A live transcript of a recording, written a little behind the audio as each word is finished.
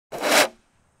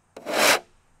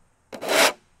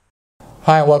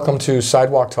Hi, and welcome to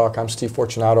Sidewalk Talk. I'm Steve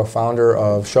Fortunato, founder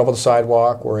of Shovel the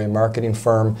Sidewalk. We're a marketing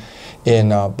firm in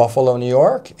Buffalo, New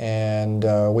York, and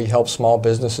we help small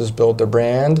businesses build their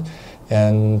brand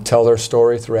and tell their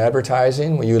story through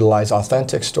advertising. We utilize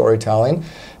authentic storytelling,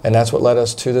 and that's what led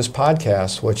us to this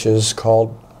podcast, which is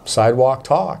called Sidewalk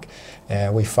Talk.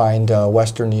 And we find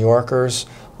Western New Yorkers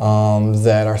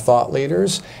that are thought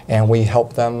leaders, and we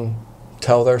help them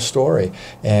tell their story,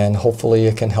 and hopefully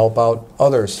it can help out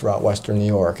others throughout Western New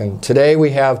York. And today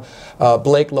we have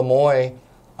Blake Lemoy.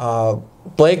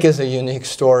 Blake is a unique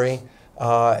story,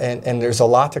 and there's a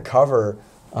lot to cover.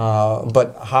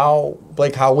 But how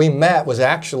we met was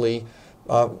actually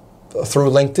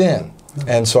through LinkedIn.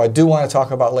 And so I do want to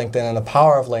talk about LinkedIn and the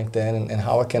power of LinkedIn and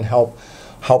how it can help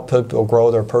people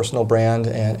grow their personal brand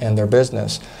and their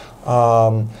business.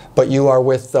 But you are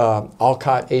with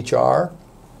Alcott HR.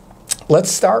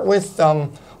 Let's start with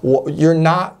you're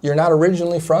not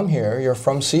originally from here. You're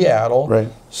from Seattle, right?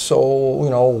 So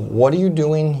what are you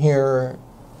doing here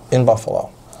in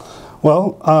Buffalo?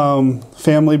 Well,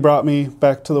 family brought me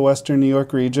back to the Western New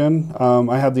York region.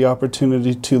 I had the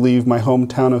opportunity to leave my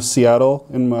hometown of Seattle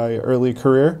in my early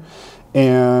career,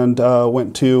 and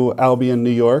went to Albion, New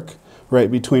York, right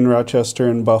between Rochester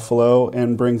and Buffalo,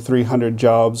 and bring 300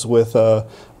 jobs with a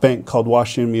bank called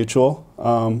Washington Mutual.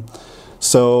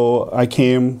 So I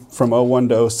came from 01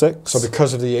 to 06. So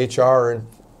because of the HR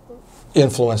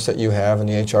influence that you have and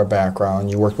the HR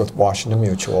background, you worked with Washington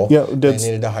Mutual. Yeah, they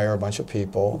needed to hire a bunch of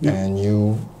people, and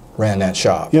you ran that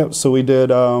shop. Yep, so we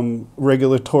did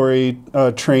regulatory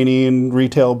training,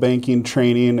 retail banking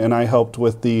training, and I helped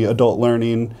with the adult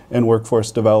learning and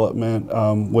workforce development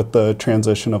with the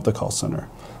transition of the call center.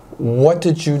 What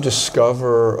did you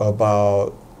discover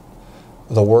about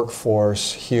the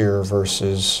workforce here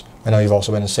versus, I know you've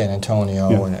also been in San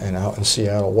Antonio and out in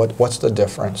Seattle. What's the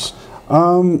difference?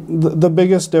 The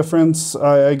biggest difference,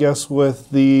 I guess, with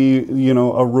the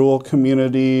a rural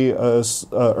community,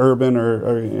 urban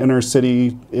or inner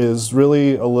city, is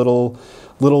really a little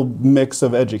mix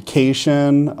of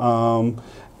education,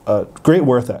 great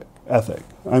work ethic.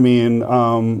 I mean,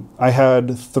 I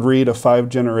had 3 to 5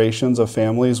 generations of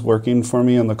families working for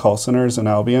me in the call centers in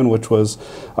Albion, which was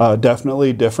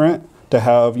definitely different. To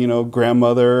have,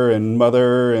 grandmother and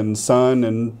mother and son,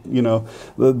 and,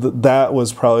 that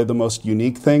was probably the most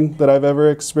unique thing that I've ever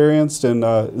experienced, and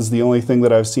is the only thing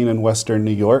that I've seen in Western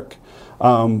New York.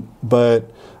 But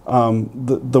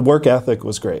the work ethic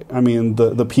was great. I mean,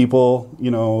 the people,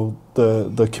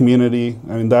 the community,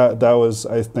 I mean, that was,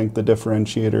 I think, the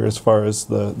differentiator as far as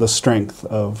the strength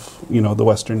of, the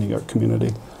Western New York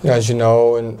community. Yeah, as you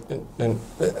know, and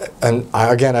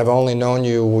again, I've only known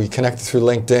you, we connected through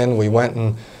LinkedIn, we went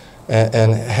and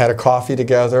had a coffee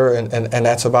together, and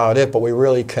that's about it, but we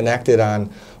really connected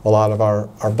on a lot of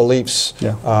our beliefs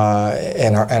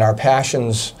and our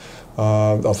passions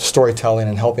of storytelling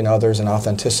and helping others and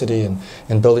authenticity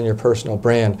and building your personal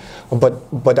brand. But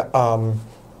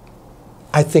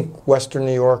I think Western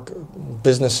New York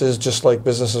businesses, just like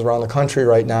businesses around the country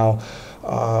right now,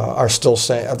 are still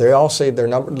saying, they all say the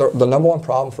number one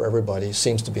problem for everybody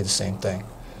seems to be the same thing.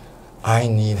 I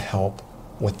need help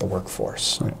with the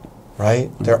workforce,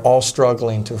 right? They're all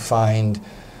struggling to find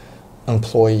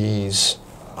employees.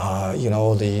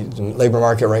 The labor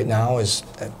market right now is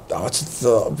it's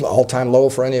the all-time low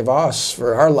for any of us in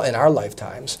our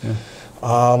lifetimes.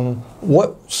 And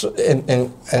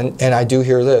I do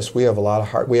hear this. We have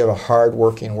a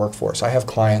hard-working workforce. I have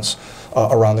clients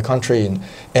around the country,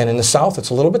 and in the South,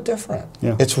 it's a little bit different.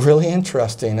 It's really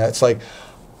interesting. It's like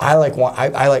I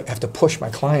have to push my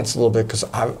clients a little bit because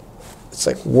it's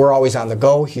like we're always on the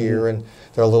go here, and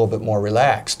they're a little bit more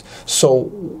relaxed. So,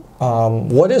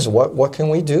 what can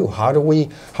we do?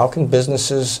 How can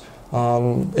businesses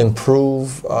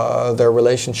improve their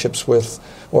relationships with,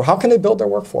 or how can they build their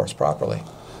workforce properly?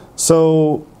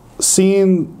 So,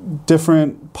 seeing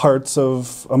different parts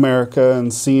of America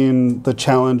and seeing the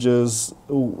challenges,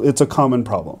 it's a common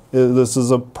problem. This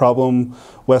is a problem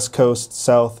West Coast,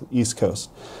 South, East Coast.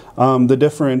 The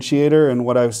differentiator and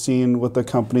what I've seen with the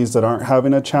companies that aren't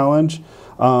having a challenge,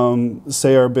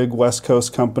 say our big West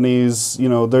Coast companies,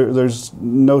 there's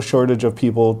no shortage of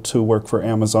people to work for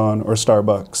Amazon or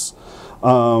Starbucks.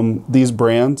 These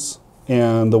brands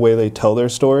and the way they tell their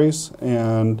stories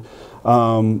and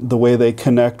the way they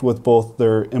connect with both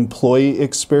their employee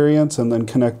experience and then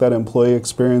connect that employee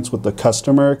experience with the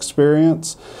customer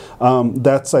experience,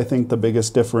 that's, I think, the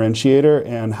biggest differentiator,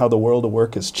 and how the world of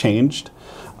work has changed.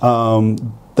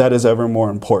 That is ever more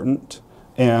important.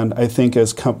 And I think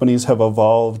as companies have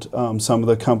evolved, some of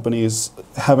the companies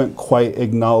haven't quite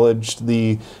acknowledged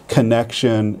the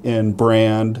connection in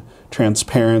brand,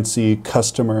 transparency,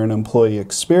 customer and employee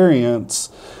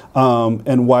experience,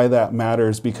 and why that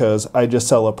matters, because I just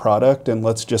sell a product and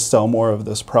let's just sell more of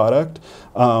this product.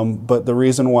 But the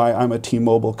reason why I'm a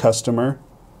T-Mobile customer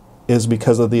is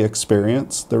because of the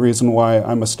experience. The reason why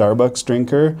I'm a Starbucks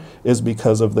drinker is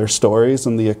because of their stories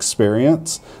and the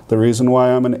experience. The reason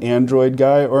why I'm an Android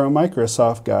guy or a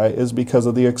Microsoft guy is because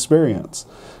of the experience.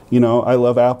 You know, I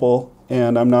love Apple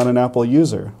and I'm not an Apple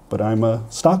user, but I'm a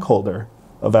stockholder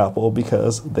of Apple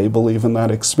because they believe in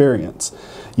that experience.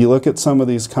 You look at some of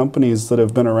these companies that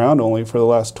have been around only for the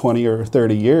last 20 or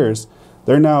 30 years,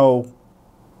 they're now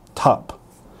top.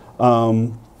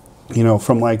 You know,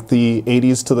 from like the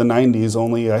 80s to the 90s,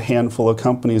 only a handful of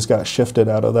companies got shifted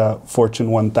out of that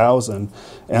Fortune 1000.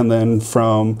 And then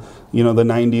from, you know, the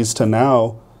 90s to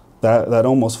now, that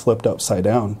almost flipped upside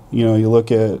down. You know, you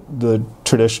look at the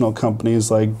traditional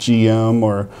companies like GM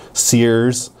or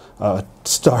Sears,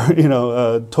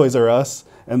 Toys R Us,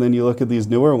 and then you look at these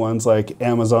newer ones like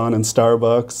Amazon and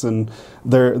Starbucks, and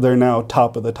they're now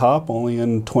top of the top only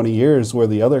in 20 years, where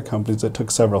the other companies, it took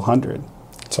several hundred.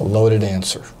 It's a loaded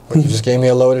answer. But you just gave me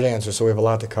a loaded answer, so we have a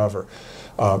lot to cover.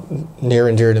 Near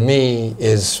and dear to me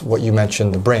is what you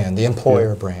mentioned, the brand, the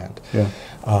employer brand. Yeah.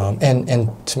 And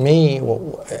to me,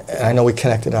 and I know we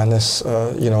connected on this,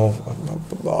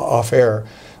 off air,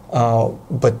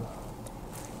 but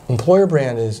employer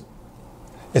brand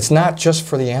it's not just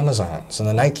for the Amazons and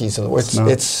the Nikes.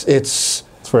 It's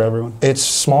for everyone. It's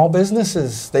small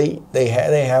businesses. They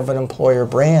have an employer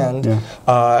brand.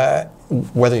 Yeah.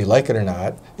 Whether you like it or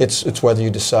not, it's whether you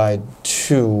decide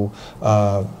to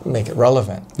make it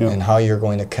relevant, yeah. and how you're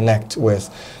going to connect with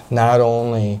not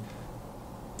only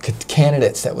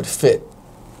candidates that would fit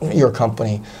your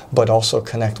company, but also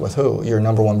connect with who? Your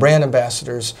number one brand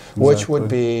ambassadors, exactly. Which would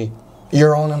be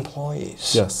your own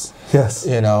employees. Yes. Yes.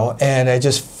 You know, and I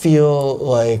just feel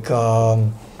like,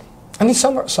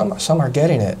 some are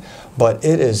getting it, but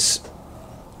it is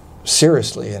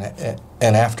seriously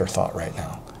an afterthought right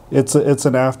now. It's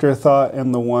an afterthought,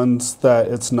 and the ones that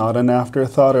it's not an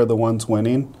afterthought are the ones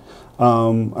winning.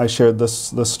 I shared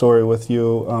this story with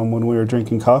you when we were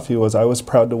drinking coffee. I was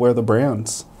proud to wear the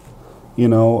brands. You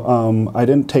know, I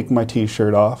didn't take my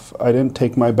T-shirt off. I didn't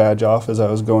take my badge off as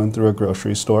I was going through a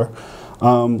grocery store.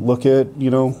 Look at,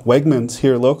 Wegmans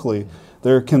here locally.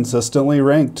 They're consistently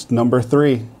ranked number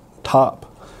 3 top.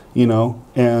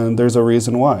 And there's a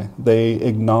reason why. They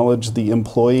acknowledge the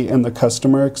employee and the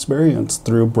customer experience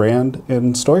through brand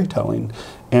and storytelling,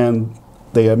 and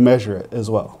they measure it as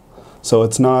well. So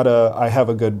it's not I have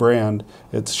a good brand.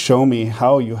 It's show me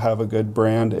how you have a good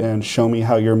brand, and show me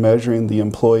how you're measuring the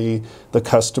employee, the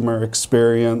customer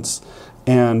experience,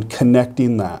 and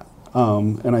connecting that.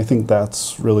 And I think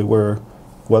that's really where,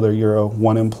 whether you're a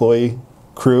 1 employee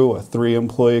crew, a 3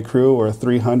 employee crew, or a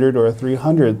 300 or a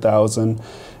 300,000,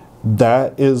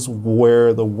 that is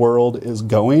where the world is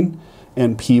going,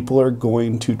 and people are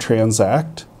going to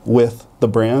transact with the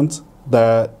brands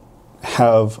that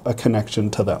have a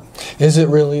connection to them. Is it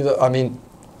really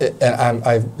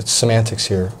it's semantics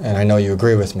here, and I know you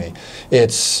agree with me.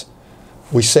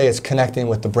 We say it's connecting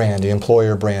with the brand, the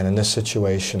employer brand in this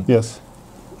situation. Yes.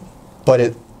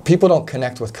 But people don't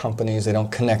connect with companies, they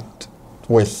don't connect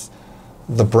with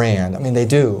the brand. I mean, they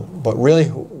do, but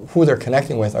really who they're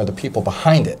connecting with are the people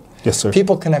behind it. Yes, sir.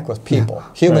 People connect with people,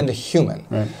 human to human.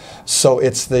 Right. So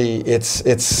it's in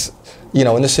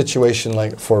this situation,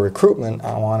 like for recruitment,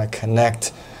 I want to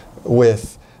connect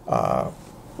with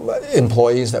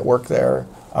employees that work there.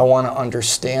 I want to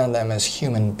understand them as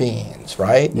human beings,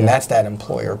 right? Yeah. And that's that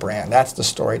employer brand. That's the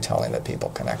storytelling that people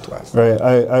connect with. Right.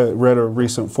 I read a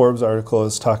recent Forbes article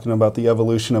that's talking about the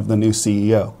evolution of the new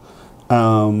CEO.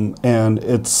 And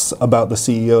it's about the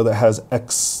CEO that has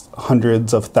X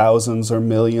hundreds of thousands or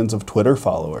millions of Twitter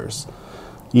followers.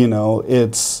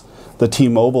 It's the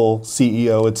T-Mobile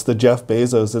CEO, it's the Jeff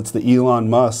Bezos, it's the Elon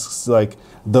Musks. Like,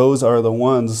 those are the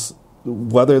ones,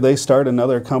 whether they start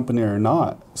another company or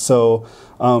not. So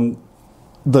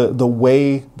the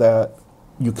way that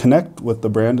you connect with the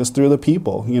brand is through the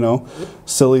people.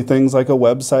 Silly things like a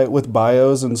website with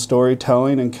bios and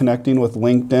storytelling, and connecting with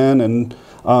LinkedIn and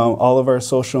all of our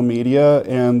social media.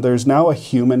 And there's now a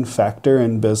human factor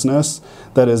in business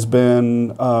that has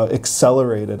been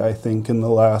accelerated, I think, in the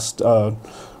last 5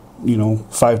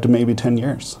 to maybe 10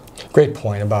 years. Great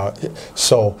point about it.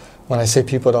 So when I say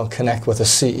people don't connect with a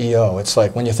CEO, it's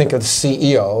like when you think of the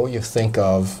CEO, you think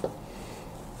of,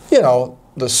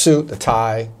 the suit, the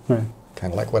tie, right.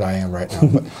 kind of like what I am right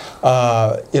now.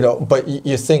 But, but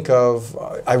you think of,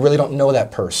 I really don't know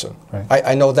that person. Right.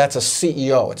 I know that's a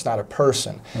CEO, it's not a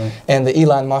person. Right. And the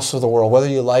Elon Musk of the world, whether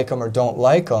you like him or don't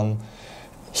like him,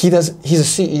 he's a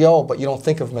CEO, but you don't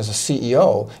think of him as a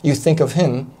CEO. You think of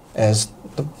him as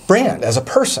the brand, as a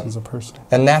person. As a person.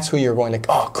 And that's who you're going to,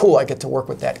 oh, cool, I get to work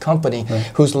with that company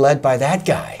who's led by that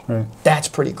guy. Right. That's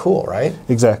pretty cool, right?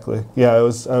 Exactly. Yeah, I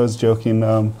was joking.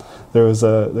 There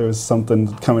was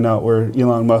something coming out where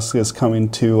Elon Musk is coming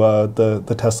to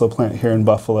the Tesla plant here in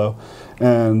Buffalo,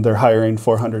 and they're hiring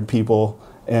 400 people.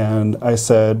 And I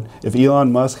said, if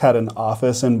Elon Musk had an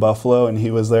office in Buffalo and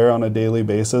he was there on a daily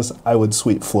basis, I would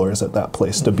sweep floors at that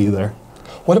place to be there.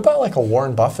 What about like a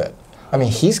Warren Buffett? I mean,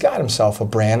 he's got himself a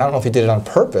brand. I don't know if he did it on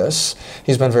purpose.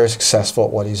 He's been very successful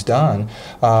at what he's done.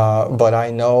 But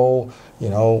I know,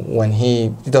 when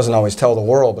he doesn't always tell the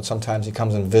world, but sometimes he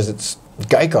comes and visits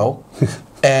Geico,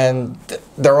 and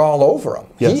they're all over him.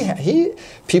 Yes.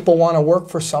 People want to work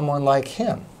for someone like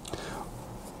him.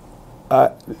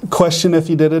 Question if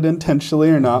he did it intentionally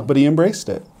or not, but he embraced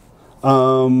it.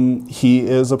 He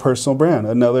is a personal brand.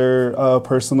 Another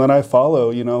person that I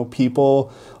follow,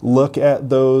 people look at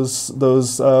those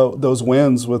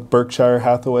wins with Berkshire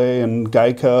Hathaway and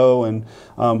Geico and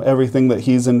everything that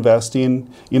he's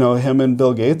investing. Him and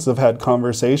Bill Gates have had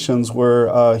conversations where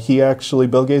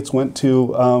Bill Gates went to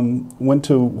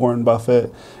Warren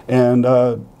Buffett, and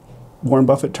Warren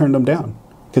Buffett turned him down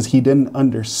because he didn't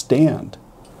understand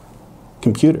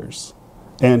computers.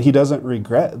 And he doesn't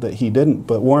regret that he didn't.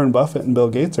 But Warren Buffett and Bill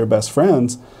Gates are best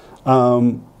friends.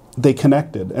 They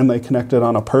connected, and they connected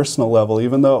on a personal level,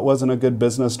 even though it wasn't a good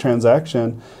business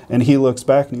transaction. And he looks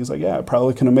back and he's like, yeah, I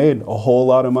probably could have made a whole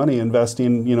lot of money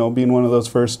investing, being one of those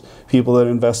first people that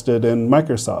invested in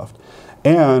Microsoft.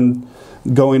 And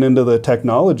going into the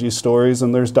technology stories,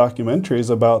 and there's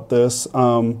documentaries about this,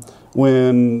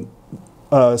 when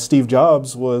Steve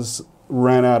Jobs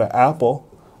ran out of Apple,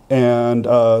 and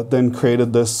then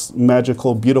created this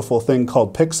magical, beautiful thing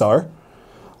called Pixar.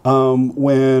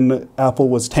 When Apple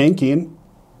was tanking,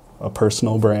 a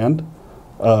personal brand,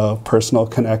 a personal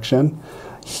connection,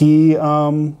 he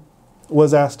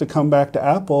was asked to come back to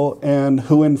Apple, and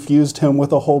who infused him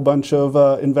with a whole bunch of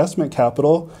investment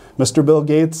capital? Mr. Bill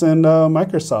Gates and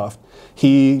Microsoft.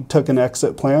 He took an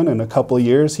exit plan. In a couple of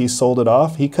years, he sold it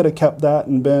off. He could have kept that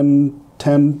and been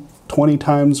 20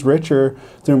 times richer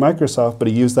through Microsoft, but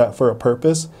he used that for a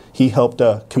purpose. He helped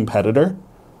a competitor.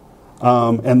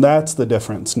 And that's the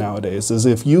difference nowadays, is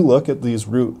if you look at these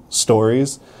root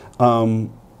stories,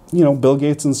 Bill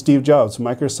Gates and Steve Jobs,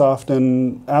 Microsoft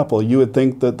and Apple, you would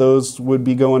think that those would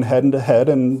be going head to head,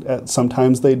 and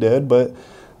sometimes they did, but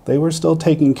they were still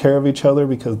taking care of each other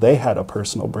because they had a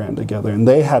personal brand together, and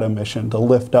they had a mission to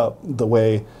lift up the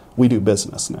way we do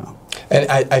business now. And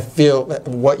I feel that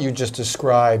what you just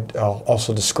described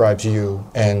also describes you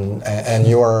and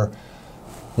your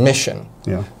mission.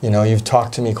 Yeah. You've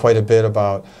talked to me quite a bit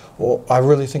about, well, I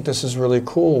really think this is really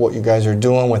cool what you guys are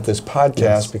doing with this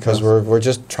podcast, because we're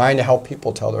just trying to help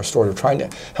people tell their story. We're trying to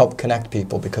help connect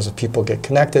people, because if people get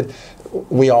connected,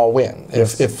 we all win.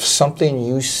 Yes. If something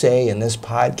you say in this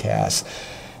podcast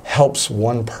helps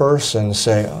one person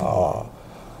say, oh,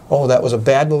 that was a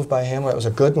bad move by him, or that was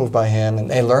a good move by him, and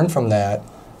they learn from that,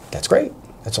 that's great.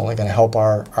 That's only going to help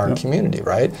our community,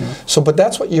 right? Yeah. So, but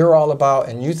that's what you're all about,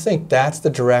 and you think that's the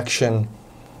direction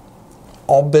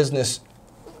all business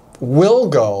will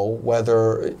go,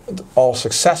 whether all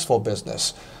successful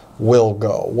business will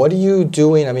go. What are you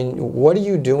doing? I mean, what are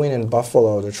you doing in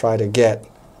Buffalo to try to get,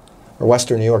 or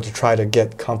Western New York, to try to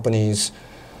get companies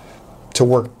to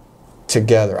work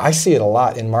together? I see it a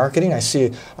lot in marketing. I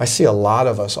see a lot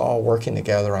of us all working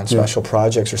together on special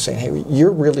projects, or saying, hey,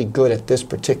 you're really good at this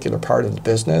particular part of the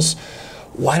business.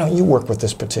 Why don't you work with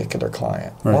this particular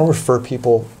client? Right. Or refer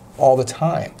people all the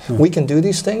time. We can do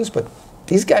these things, but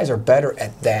these guys are better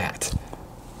at that,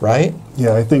 right?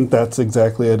 Yeah, I think that's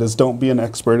exactly it, is don't be an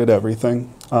expert at everything.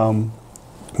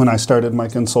 When I started my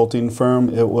consulting firm,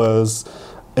 it was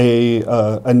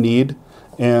a need.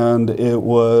 And it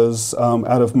was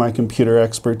out of my computer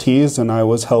expertise, and I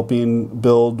was helping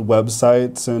build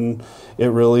websites, and it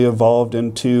really evolved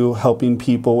into helping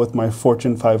people with my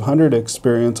Fortune 500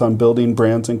 experience on building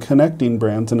brands and connecting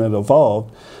brands, and it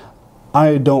evolved.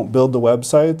 I don't build the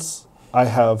websites. I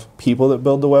have people that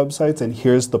build the websites, and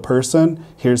here's the person,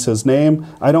 here's his name.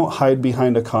 I don't hide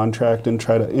behind a contract and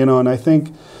try to, and I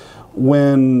think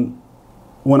when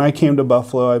I came to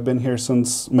Buffalo, I've been here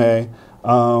since May,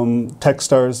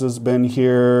 Techstars has been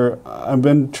here. I've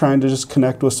been trying to just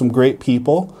connect with some great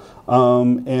people,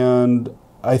 and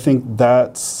I think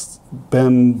that's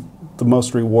been the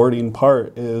most rewarding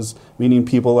part is meeting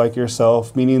people like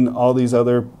yourself, meeting all these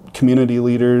other community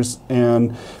leaders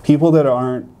and people that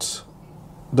aren't,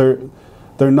 they're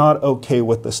not okay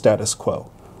with the status quo.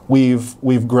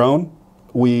 We've grown,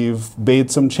 we've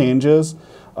made some changes.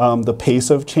 The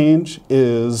pace of change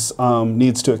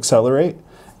needs to accelerate,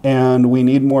 and we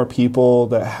need more people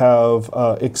that have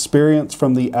experience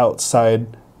from the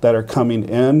outside that are coming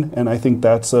in, and I think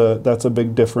that's a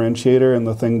big differentiator. And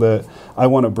the thing that I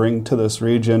want to bring to this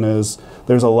region is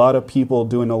there's a lot of people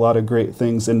doing a lot of great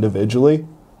things individually,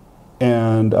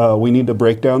 and we need to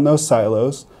break down those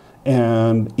silos.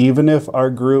 And even if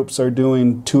our groups are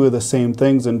doing two of the same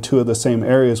things in two of the same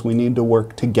areas, we need to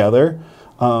work together,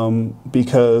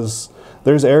 because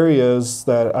there's areas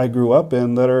that I grew up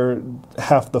in that are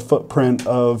half the footprint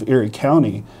of Erie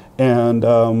County. And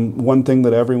one thing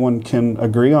that everyone can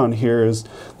agree on here is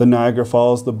the Niagara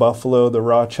Falls, the Buffalo, the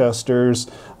Rochesters.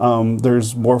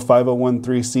 There's more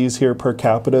 501(c)(3)s here per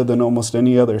capita than almost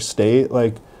any other state.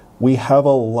 Like, we have a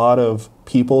lot of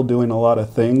people doing a lot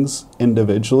of things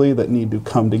individually that need to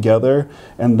come together,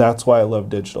 and that's why I love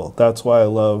digital. That's why I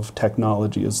love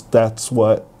technology. That's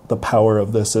what the power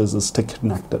of this is to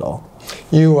connect it all.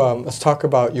 Let's talk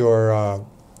about your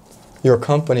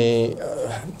company.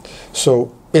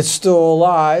 So it's still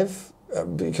alive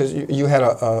because you had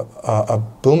a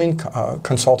booming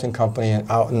consulting company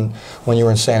when you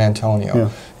were in San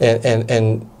Antonio,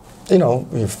 and you know,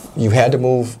 you had to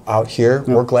move out here.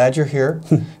 We're glad you're here,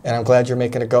 and I'm glad you're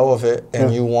making a go of it.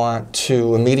 And you want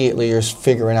to immediately, you're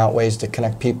figuring out ways to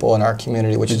connect people in our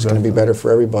community, which is going to be better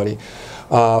for everybody.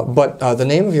 But the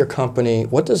name of your company,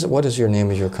 what is your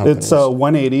name of your company? It's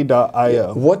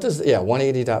 180.io. What does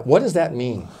 180. What does that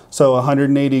mean? So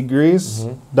 180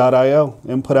 degrees.io,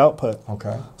 input output.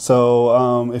 Okay.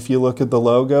 So if you look at the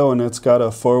logo and it's got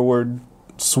a forward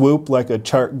swoop like a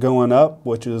chart going up,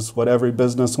 which is what every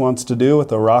business wants to do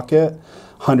with a rocket,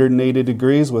 180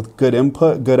 degrees with good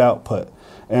input, good output.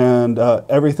 And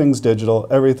everything's digital,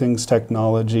 everything's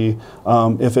technology.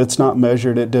 If it's not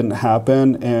measured, it didn't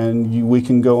happen. And we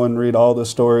can go and read all the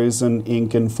stories in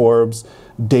Inc. and Forbes.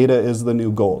 Data is the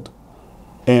new gold.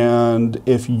 And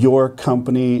if your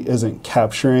company isn't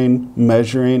capturing,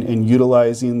 measuring, and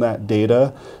utilizing that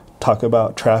data, talk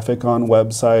about traffic on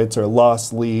websites or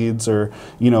lost leads or,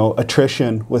 you know,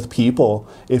 attrition with people.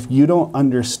 If you don't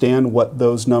understand what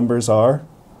those numbers are,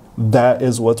 that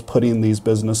is what's putting these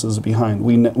businesses behind.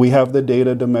 We have the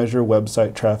data to measure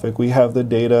website traffic. We have the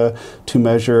data to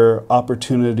measure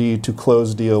opportunity to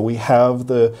close deal. We have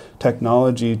the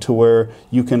technology to where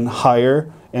you can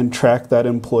hire and track that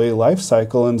employee life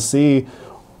cycle and see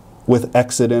with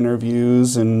exit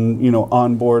interviews and, you know,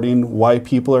 onboarding, why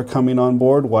people are coming on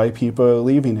board, why people are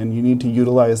leaving. And you need to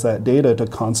utilize that data to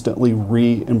constantly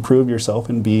improve yourself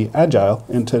and be agile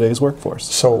in today's workforce.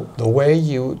 So the way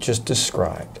you just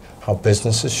described how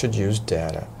businesses should use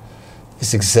data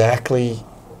is exactly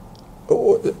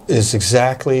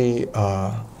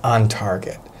on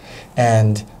target.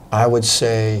 And I would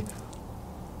say,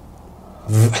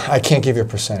 I can't give you a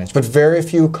percentage, but very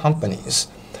few companies,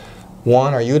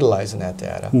 one, are utilizing that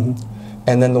data.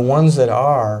 And then the ones that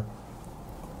are,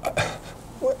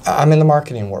 I'm in the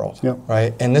marketing world,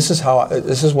 right? And this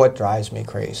is what drives me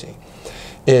crazy.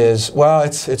 Well,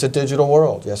 it's a digital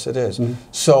world. Yes, it is.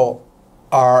 So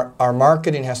our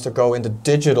marketing has to go into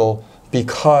digital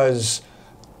because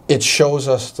it shows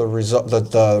us the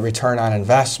return on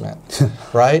investment,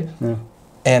 right?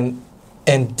 And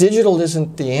digital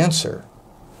isn't the answer.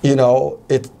 You know,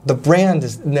 the brand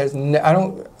is, there's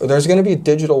going to be a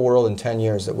digital world in 10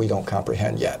 years that we don't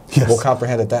comprehend yet. We'll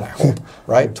comprehend it then, I hope,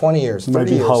 right? 20 years,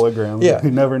 30 years. Might be hologram. Yeah. You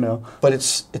never know. But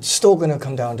it's still going to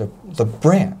come down to the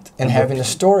brand and having a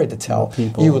story to tell.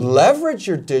 You leverage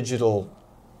your digital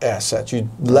assets. You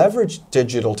leverage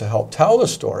digital to help tell the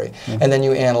story, and then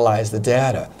you analyze the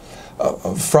data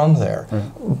from there.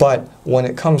 But when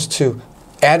it comes to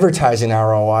advertising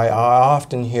ROI, I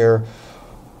often hear,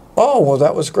 oh, well,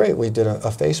 that was great. We did a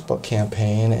Facebook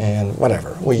campaign and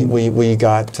whatever. We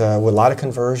got a lot of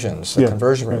conversions. The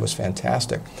conversion rate was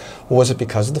fantastic. Was it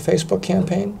because of the Facebook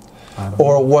campaign?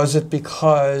 Or was it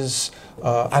because,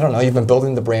 I don't know, you've been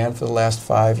building the brand for the last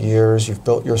 5 years, you've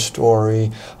built your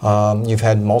story, you've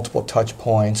had multiple touch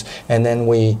points, and then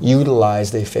we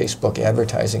utilized a Facebook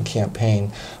advertising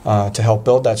campaign to help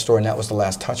build that story, and that was the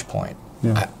last touch point.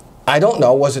 I don't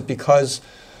know. Was it because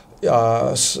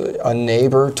a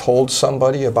neighbor told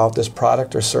somebody about this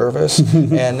product or service,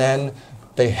 and then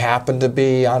they happen to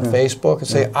be on Facebook and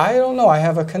say, I don't know, I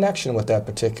have a connection with that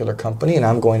particular company and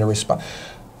I'm going to respond.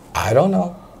 I don't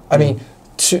know. I mean,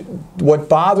 what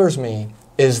bothers me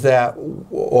is that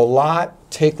a lot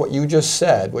take what you just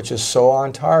said, which is so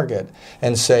on target,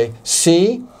 and say,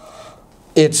 see,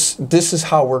 this is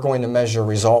how we're going to measure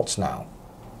results now,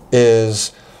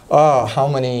 is how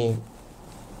many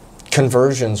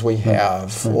conversions we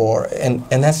have, and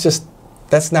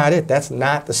that's not it. That's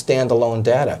not the standalone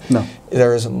data. No.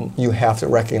 You have to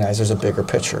recognize there's a bigger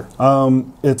picture.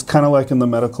 It's kind of like in the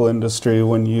medical industry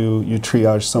when you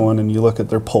triage someone and you look at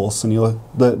their pulse and you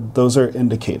look, those are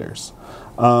indicators.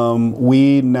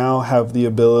 We now have the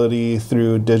ability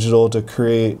through digital to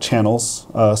create channels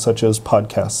such as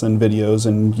podcasts and videos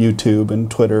and YouTube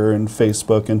and Twitter and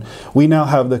Facebook, and we now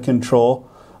have the control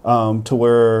to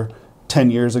where 10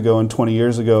 years ago and 20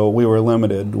 years ago, we were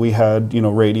limited. We had,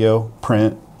 radio,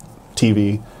 print,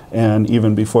 TV, and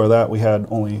even before that, we had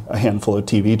only a handful of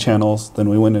TV channels. Then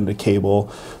we went into cable.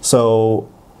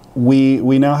 So we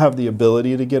now have the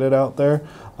ability to get it out there.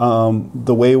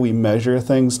 The way we measure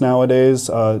things nowadays,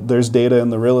 there's data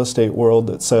in the real estate world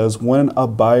that says when a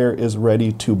buyer is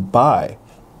ready to buy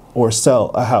or sell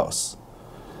a house,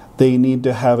 they need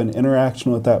to have an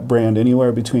interaction with that brand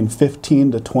anywhere between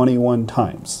 15 to 21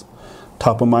 times.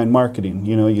 Top of mind marketing.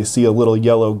 You see a little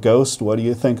yellow ghost, what do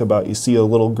you think about? You see a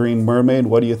little green mermaid,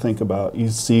 what do you think about? You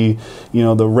see,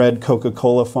 the red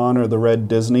Coca-Cola font or the red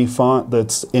Disney font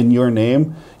that's in your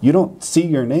name. You don't see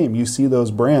your name, you see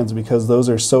those brands because those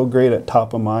are so great at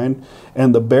top of mind,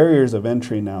 and the barriers of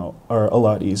entry now are a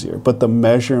lot easier. But the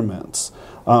measurements,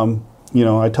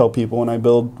 I tell people when I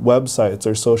build websites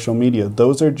or social media,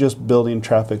 those are just building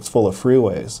traffic full of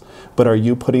freeways. But are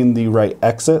you putting the right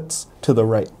exits to the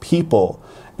right people?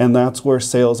 And that's where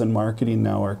sales and marketing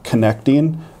now are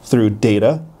connecting through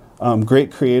data.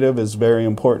 Great creative is very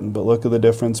important, but look at the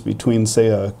difference between, say,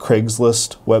 a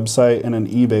Craigslist website and an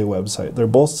eBay website. They're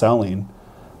both selling,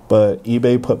 but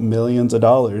eBay put millions of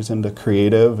dollars into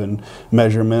creative and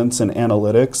measurements and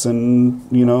analytics, and,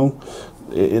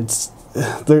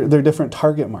 they're different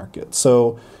target markets.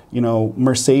 So,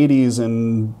 Mercedes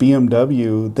and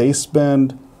BMW, they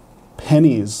spend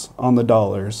pennies on the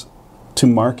dollars to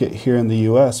market here in the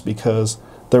U.S. because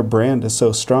their brand is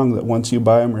so strong that once you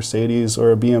buy a Mercedes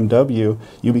or a BMW,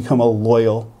 you become a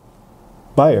loyal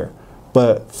buyer.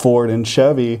 But Ford and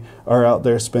Chevy are out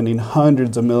there spending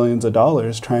hundreds of millions of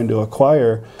dollars trying to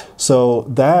acquire. So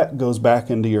that goes back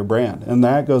into your brand, and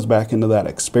that goes back into that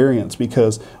experience,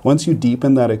 because once you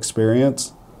deepen that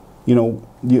experience, you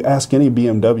ask any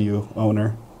BMW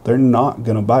owner, they're not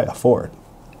going to buy a Ford.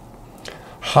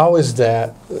 How is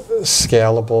that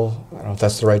scalable? I don't know if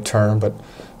that's the right term, but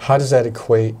how does that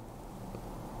equate?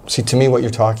 See, to me, what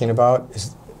you're talking about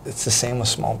is it's the same with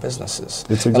small businesses.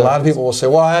 Exactly. A lot of people will say,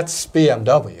 well, that's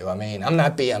BMW. I mean, I'm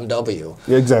not BMW.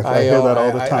 Exactly. I hear that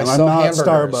all the time. I'm not hamburgers.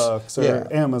 Starbucks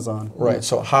or Amazon. Right.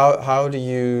 So how do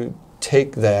you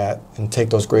take that and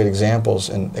take those great examples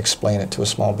and explain it to a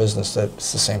small business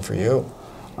that's the same for you?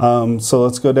 So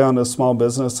let's go down to small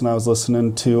business, and I was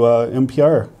listening to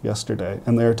NPR yesterday,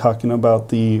 and they were talking about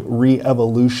the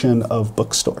re-evolution of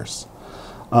bookstores.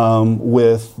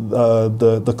 With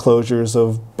the closures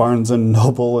of Barnes and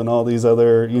Noble and all these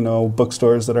other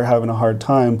bookstores that are having a hard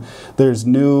time, there's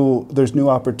new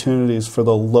opportunities for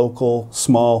the local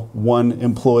small one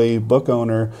employee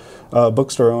bookstore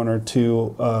owner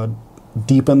to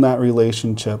deepen that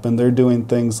relationship, and they're doing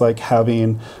things like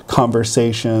having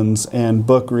conversations and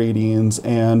book readings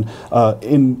and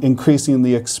increasing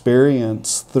the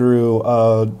experience through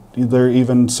they're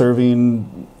even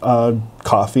serving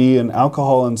coffee and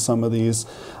alcohol in some of these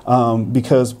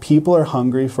because people are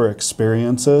hungry for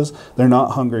experiences. They're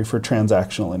not hungry for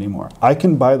transactional anymore. I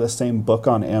can buy the same book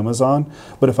on Amazon,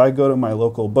 but if I go to my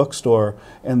local bookstore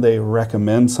and they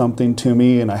recommend something to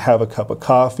me and I have a cup of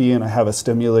coffee and I have a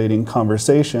stimulating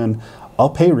conversation, I'll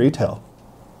pay retail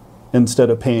instead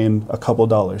of paying a couple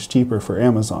dollars cheaper for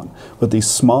Amazon. But these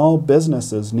small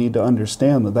businesses need to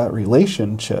understand that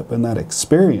relationship and that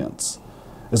experience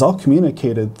is all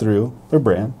communicated through their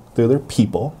brand, through their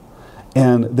people,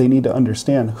 and they need to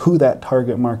understand who that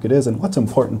target market is and what's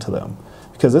important to them,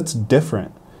 because it's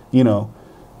different.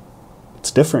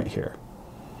 It's different here.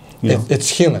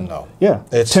 It's human, though. Yeah,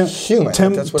 it's human.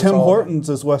 Tim Hortons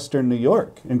is Western New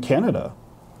York in Canada.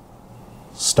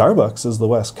 Starbucks is the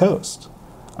West Coast.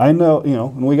 I know,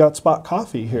 and we got Spot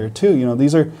Coffee here too.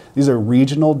 These are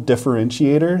regional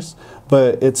differentiators,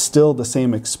 but it's still the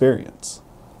same experience.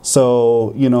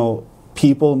 So,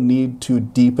 people need to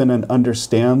deepen and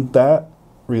understand that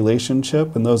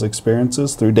relationship and those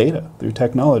experiences through data, through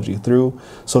technology, through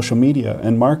social media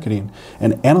and marketing,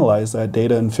 and analyze that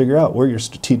data and figure out where your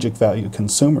strategic value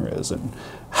consumer is and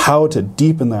how to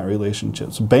deepen that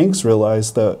relationship. So banks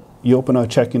realize that you open a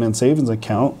checking and savings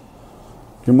account,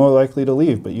 you're more likely to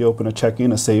leave. But you open a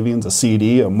checking, a savings, a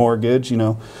CD, a mortgage,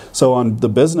 So on the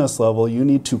business level, you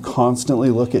need to constantly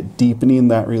look at deepening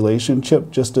that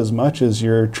relationship just as much as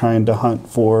you're trying to hunt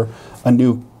for a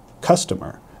new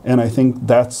customer. And I think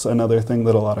that's another thing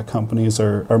that a lot of companies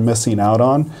are missing out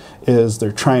on, is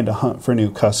they're trying to hunt for new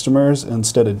customers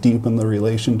instead of deepen the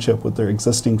relationship with their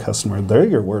existing customer. They're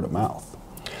your word of mouth.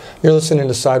 You're listening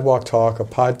to Sidewalk Talk, a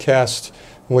podcast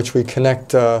in which we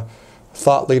connect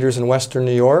thought leaders in Western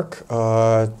New York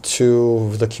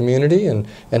to the community and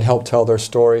help tell their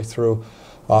story through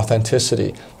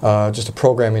authenticity. Just a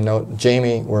programming note,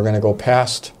 Jamie, we're going to go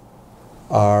past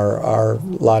our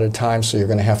allotted time, so you're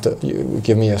going to have to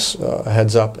give me a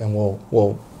heads up, and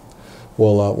we'll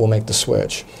make the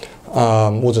switch.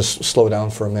 We'll just slow down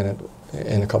for a minute,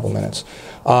 in a couple minutes.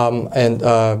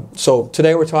 So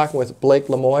today we're talking with Blake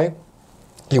Lemoy.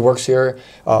 He works here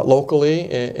locally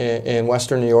in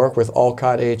Western New York with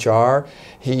Alcott HR.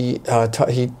 He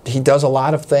does a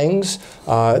lot of things.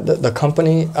 The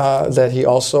company that he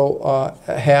also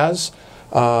has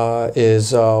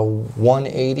is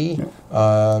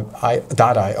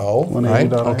 180.io,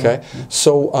 right? Okay.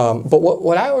 So, but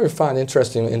what I always find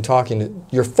interesting in talking,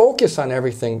 your focus on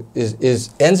everything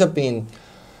ends up being,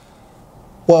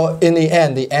 well, in the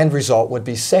end result would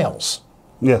be sales.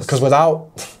 Yes. Because without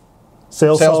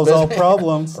sales solves all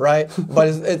problems, right? But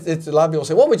it's a lot of people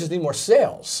say, well, we just need more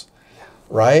sales.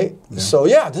 Right? Yeah. So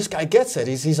this guy gets it.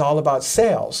 He's all about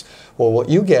sales. Well, what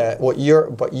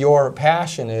your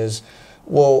passion is,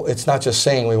 well, it's not just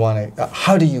saying we want to.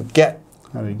 How do you get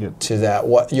to that?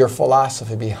 What your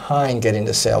philosophy behind getting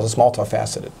to sales is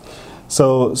multifaceted.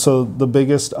 So the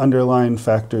biggest underlying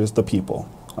factor is the people.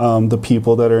 The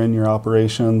people that are in your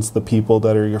operations, the people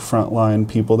that are your frontline,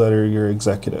 people that are your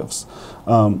executives.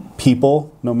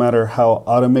 People, no matter how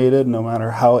automated, no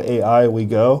matter how AI we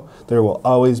go, there will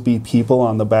always be people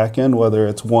on the back end, whether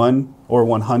it's 1 or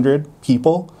 100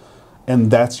 people, and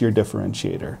that's your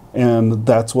differentiator. And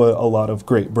that's what a lot of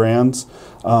great brands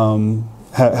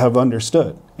have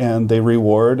understood. And they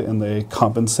reward and they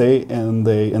compensate and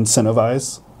they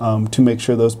incentivize to make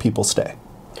sure those people stay.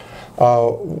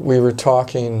 We were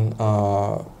talking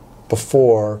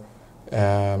before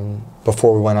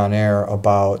we went on air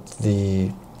about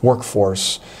the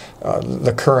workforce,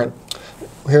 the current.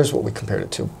 Here's what we compared it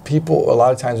to. People, a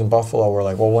lot of times in Buffalo, we're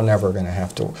like, well, we're never going to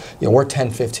have to, we're 10,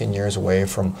 15 years away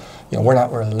from, we're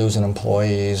not really losing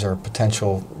employees or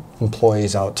potential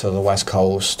employees out to the West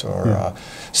Coast or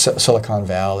Silicon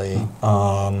Valley.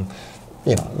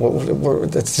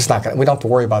 It's just not going. We don't have to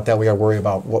worry about that. We got to worry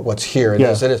about what's here. It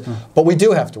is. But we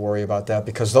do have to worry about that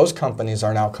because those companies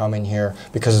are now coming here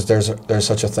because there's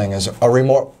such a thing as a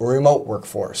remote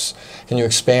workforce. Can you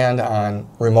expand on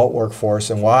remote workforce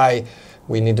and why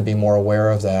we need to be more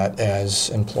aware of that as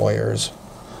employers?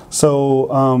 So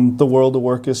the world of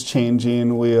work is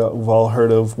changing. We've all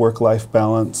heard of work-life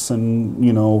balance and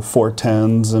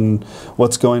 410s and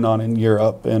what's going on in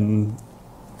Europe, and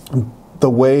the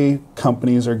way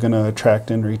companies are going to attract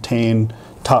and retain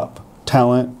top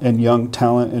talent and young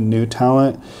talent and new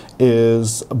talent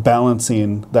is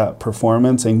balancing that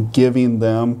performance and giving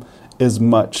them as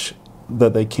much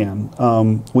that they can.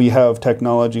 We have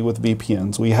technology with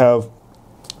VPNs. We have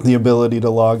the ability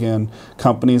to log in.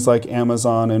 Companies like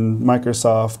Amazon and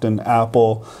Microsoft and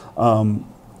Apple,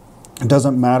 it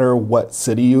doesn't matter what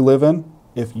city you live in.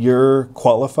 If you're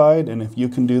qualified and if you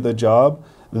can do the job,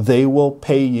 they will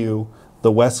pay you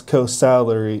the West Coast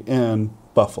salary in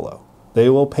Buffalo. They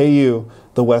will pay you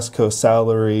the West Coast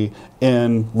salary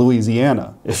in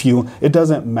Louisiana. It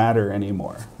doesn't matter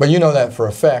anymore. But you know that for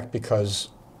a fact because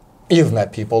you've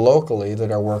met people locally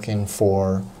that are working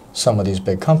for some of these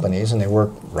big companies, and they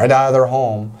work right out of their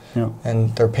home,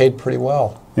 and they're paid pretty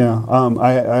well. Yeah,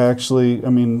 I actually,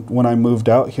 when I moved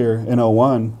out here in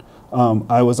 2001,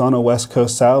 I was on a West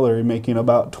Coast salary making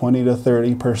about 20 to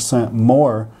 30%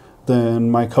 more than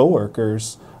my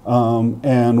coworkers.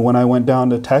 And when I went down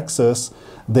to Texas,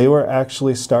 they were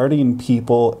actually starting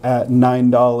people at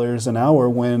 $9 an hour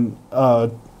when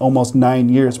almost 9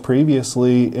 years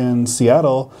previously in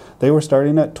Seattle, they were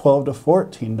starting at $12 to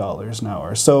 $14 an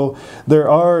hour. So there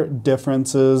are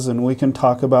differences, and we can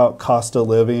talk about cost of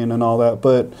living and all that,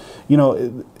 but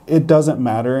it doesn't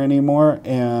matter anymore.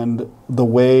 And the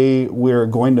way we're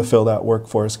going to fill that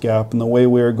workforce gap and the way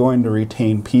we're going to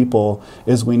retain people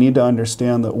is we need to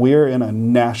understand that we're in a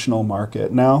national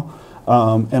market now.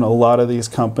 And a lot of these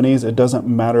companies, it doesn't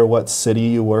matter what city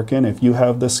you work in. If you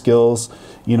have the skills,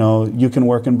 you can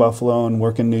work in Buffalo and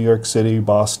work in New York City,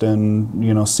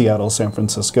 Boston, Seattle, San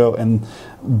Francisco, and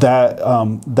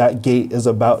that gate is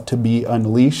about to be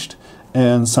unleashed.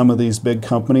 and some of these big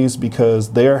companies,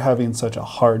 because they are having such a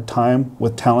hard time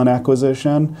with talent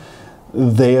acquisition.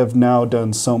 They have now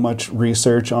done so much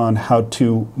research on how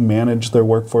to manage their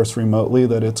workforce remotely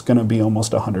that it's going to be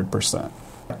almost 100%.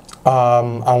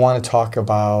 I want to talk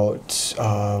about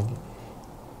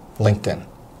LinkedIn.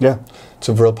 Yeah. It's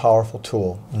a real powerful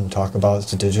tool. And talk about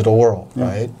it's a digital world,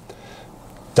 right?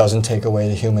 Doesn't take away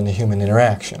the human-to-human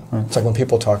interaction. Right. It's like when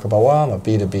people talk about, well, I'm a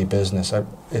B2B business.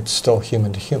 It's still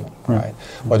human-to-human, right?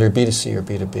 Whether B2C or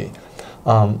B2B.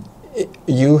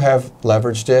 You have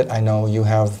leveraged it. I know you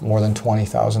have more than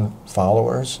 20,000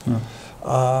 followers. Yeah.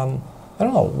 I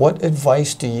don't know. What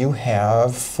advice do you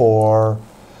have for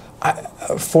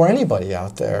anybody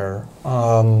out there?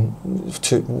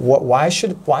 Why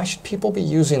should people be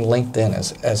using LinkedIn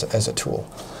as a tool?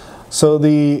 So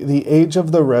the age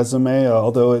of the resume,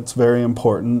 although it's very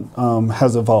important,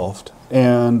 has evolved,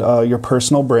 and your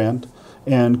personal brand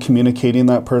and communicating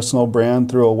that personal brand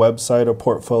through a website, a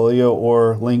portfolio,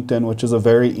 or LinkedIn, which is a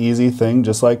very easy thing,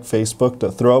 just like Facebook,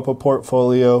 to throw up a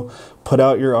portfolio, put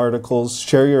out your articles,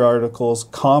 share your articles,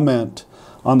 comment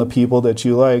on the people that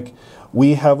you like.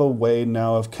 We have a way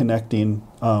now of connecting.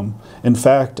 In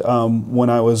fact, when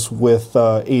I was with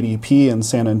ADP in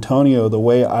San Antonio, the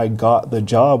way I got the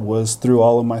job was through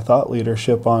all of my thought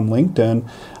leadership on LinkedIn.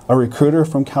 A recruiter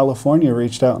from California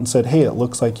reached out and said, "Hey, it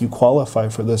looks like you qualify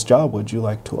for this job. Would you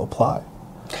like to apply?"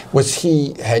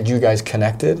 Had you guys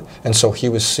connected, and so he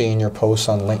was seeing your posts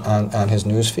on his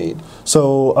news feed?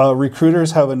 So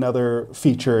recruiters have another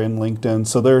feature in LinkedIn,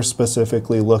 so they're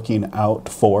specifically looking out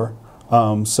for.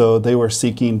 So they were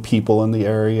seeking people in the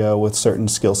area with certain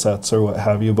skill sets or what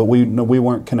have you, but we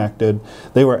weren't connected.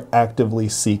 They were actively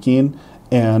seeking,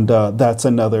 and that's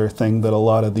another thing that a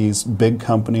lot of these big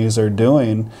companies are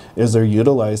doing, is they're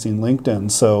utilizing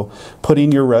LinkedIn. So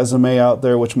putting your resume out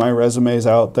there, which my resume is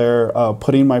out there,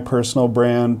 putting my personal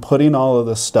brand, putting all of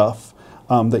the stuff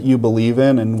that you believe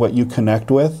in and what you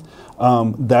connect with,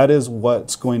 that is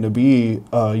what's going to be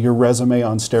your resume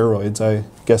on steroids, I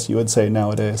guess you would say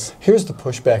nowadays. Here's the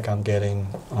pushback I'm getting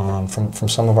from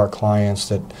some of our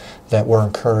clients that we're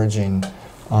encouraging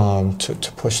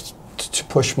to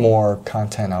push more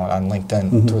content out on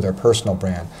LinkedIn through their personal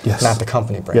brand, not the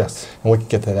company brand. Yes. And we can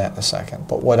get to that in a second.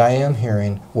 But what I am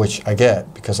hearing, which I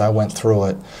get because I went through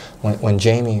it, when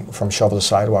Jamie from Shovel the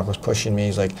Sidewalk was pushing me,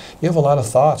 he's like, "You have a lot of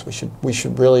thoughts. We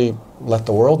should really let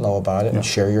the world know about it and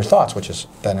share your thoughts," which is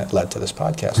then it led to this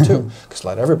podcast too, because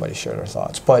let everybody share their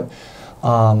thoughts. But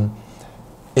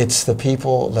it's the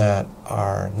people that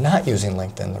are not using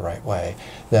LinkedIn the right way,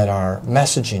 that are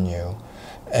messaging you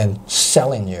and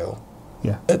selling you.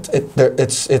 Yeah.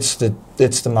 It's the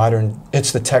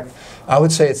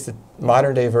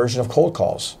modern day version of cold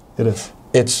calls. It is.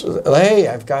 It's, "Hey,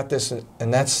 I've got this,"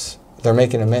 and they're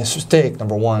making a mistake,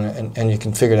 number one, and you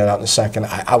can figure that out in a second.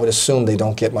 I would assume they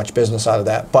don't get much business out of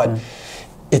that, but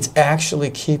it's actually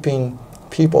keeping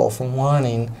people from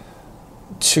wanting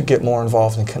to get more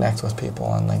involved and connect with people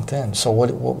on LinkedIn. So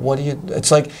what do you?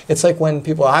 It's like when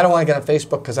people, "I don't want to get on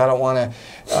Facebook because I don't want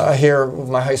to hear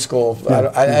my high school.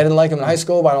 I didn't like them in high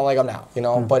school, but I don't like them now." You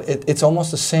know, but it's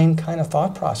almost the same kind of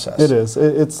thought process. It is.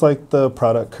 It's like the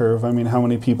product curve. I mean, how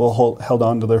many people held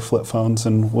on to their flip phones,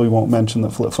 and we won't mention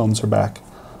that flip phones are back.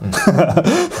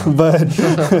 But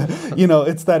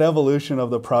it's that evolution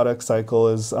of the product cycle.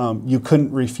 Is you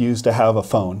couldn't refuse to have a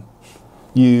phone.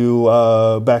 You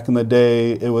back in the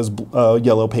day, it was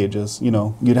Yellow Pages.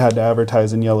 You'd had to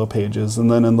advertise in Yellow Pages,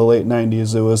 and then in the late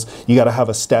 '90s, it was you got to have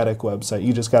a static website.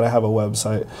 You just got to have a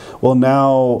website. Well,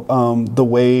 now the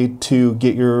way to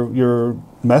get your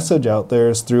message out there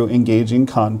is through engaging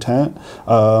content,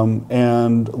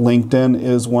 and LinkedIn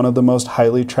is one of the most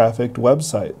highly trafficked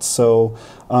websites. So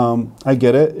I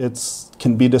get it. It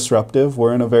can be disruptive.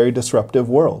 We're in a very disruptive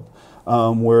world.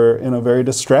 We're in a very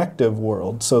distractive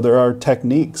world. So there are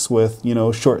techniques with,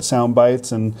 short sound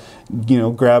bites and,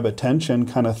 grab attention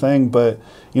kind of thing. But,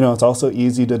 it's also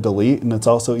easy to delete, and it's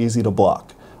also easy to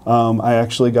block. I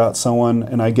actually got someone,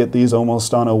 and I get these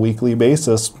almost on a weekly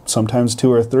basis, sometimes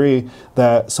 2 or 3,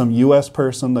 that some U.S.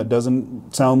 person that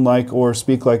doesn't sound like or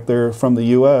speak like they're from the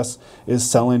U.S. is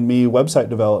selling me website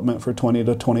development for $20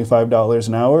 to $25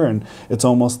 an hour. And it's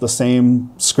almost the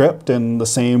same script and the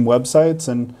same websites,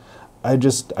 and I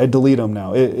delete them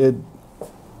now.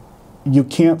 You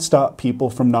can't stop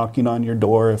people from knocking on your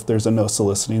door if there's a no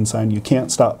soliciting sign. You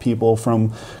can't stop people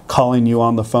from calling you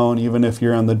on the phone, even if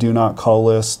you're on the do not call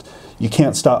list. You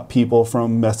can't stop people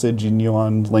from messaging you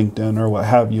on LinkedIn or what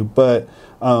have you. But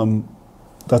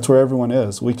that's where everyone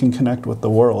is. We can connect with the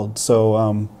world.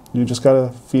 So you just got to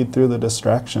feed through the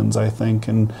distractions, I think.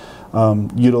 And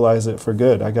utilize it for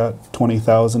good. I got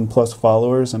 20,000 plus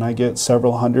followers, and I get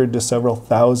several hundred to several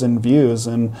thousand views.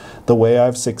 And the way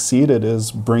I've succeeded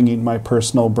is bringing my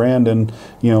personal brand and,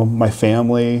 my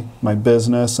family, my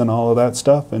business, and all of that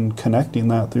stuff, and connecting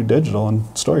that through digital and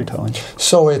storytelling.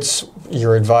 So it's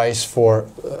your advice for,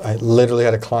 I literally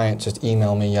had a client just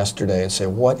email me yesterday and say,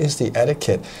 what is the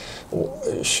etiquette?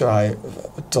 Should I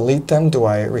delete them? Do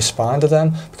I respond to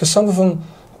them? Because some of them,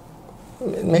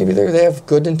 maybe they have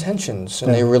good intentions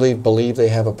and they really believe they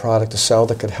have a product to sell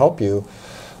that could help you,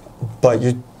 but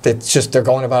it's just they're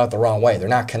going about it the wrong way. They're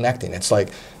not connecting. It's like,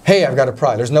 hey, I've got a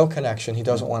product. There's no connection. He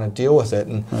doesn't want to deal with it.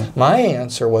 And my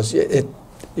answer was, you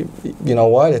know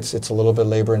what? It's a little bit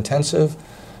labor intensive,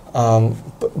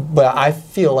 but I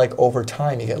feel like over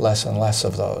time you get less and less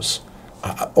of those,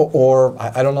 or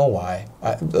I don't know why.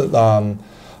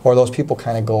 Or those people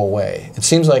kind of go away. It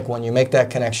seems like when you make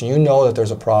that connection, you know that there's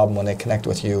a problem when they connect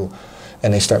with you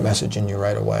and they start messaging you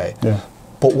right away. Yeah.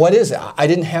 But what is it? I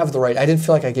didn't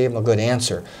feel like I gave them a good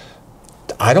answer.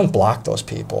 I don't block those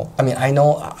people. I mean, I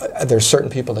know there's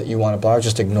certain people that you want to block,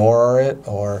 just ignore it,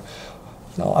 or,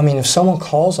 if someone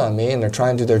calls on me and they're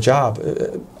trying to do their job,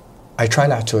 I try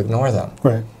not to ignore them.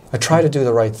 Right. I try to do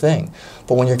the right thing.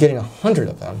 But when you're getting 100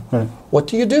 of them, what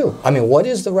do you do? I mean, what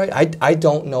is the right? I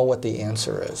don't know what the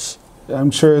answer is.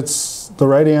 I'm sure the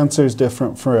right answer is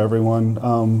different for everyone.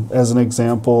 As an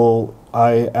example,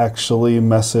 I actually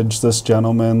messaged this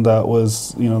gentleman that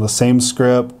was, the same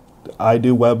script. I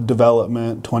do web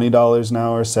development, $20 an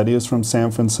hour, said he was from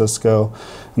San Francisco.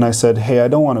 And I said, hey, I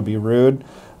don't want to be rude,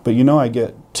 but I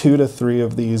get 2 to 3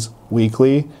 of these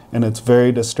weekly, and it's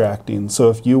very distracting. So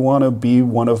if you want to be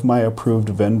one of my approved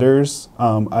vendors,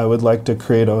 I would like to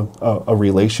create a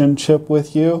relationship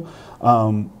with you.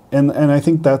 And I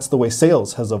think that's the way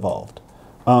sales has evolved.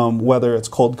 Whether it's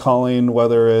cold calling,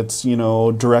 whether it's,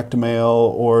 direct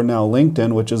mail, or now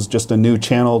LinkedIn, which is just a new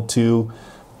channel to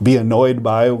be annoyed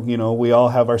by. We all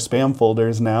have our spam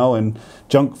folders now and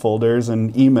junk folders,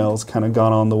 and emails kind of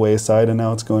gone on the wayside, and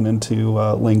now it's going into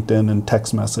LinkedIn and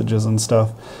text messages and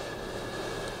stuff.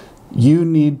 You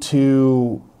need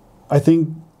to, I think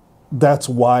that's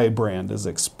why brand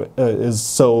is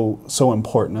so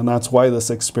important, and that's why this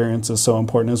experience is so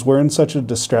important, is we're in such a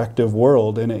distractive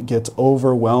world, and it gets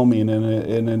overwhelming,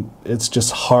 and it's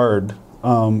just hard.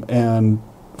 And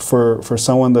for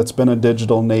someone that's been a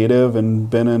digital native and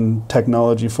been in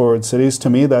technology forward cities, to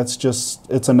me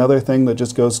it's another thing that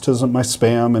just goes to my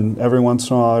spam, and every once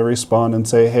in a while I respond and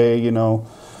say, hey, no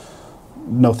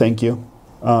thank you.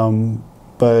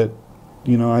 But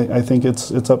I think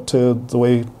it's up to the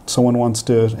way someone wants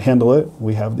to handle it.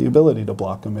 We have the ability to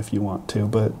block them if you want to,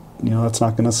 but that's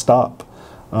not going to stop.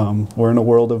 We're in a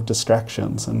world of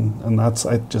distractions, and that's,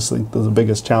 I just think, the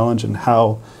biggest challenge, and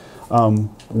how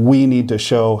we need to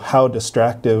show how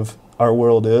distractive our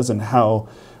world is and how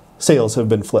sales have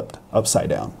been flipped upside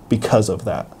down because of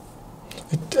that.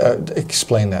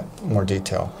 Explain that in more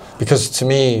detail, because to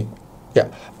me,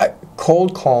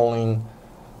 cold calling,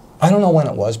 I don't know when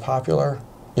it was popular,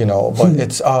 but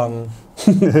it's, you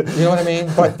know what I mean?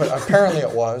 But apparently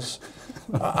it was.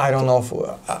 I don't know if,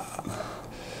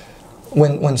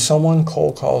 when someone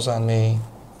cold calls on me,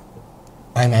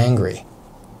 I'm angry.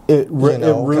 It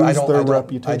ruins their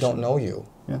reputation. I don't know you.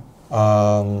 Yeah.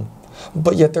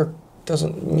 But yet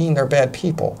doesn't mean they're bad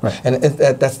people. Right. And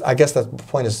I guess that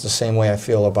point is the same way I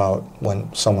feel about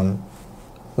when someone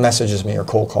messages me or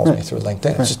cold calls me through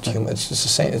LinkedIn. It's just human. It's just the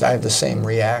same. I have the same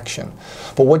reaction.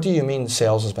 But what do you mean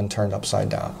sales has been turned upside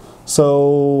down?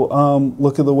 So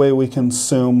look at the way we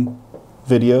consume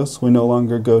videos. We no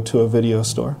longer go to a video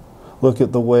store. Look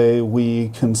at the way we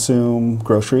consume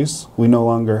groceries. We no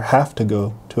longer have to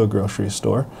go to a grocery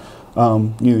store.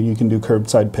 You can do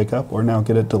curbside pickup or now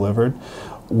get it delivered.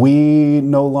 We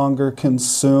no longer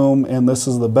consume, and this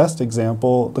is the best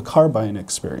example, the car buying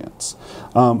experience.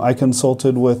 I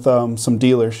consulted with some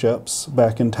dealerships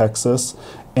back in Texas,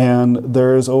 and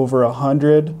there's over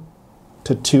 100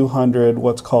 to 200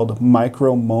 what's called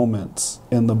micro moments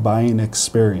in the buying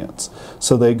experience.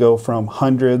 So they go from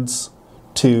hundreds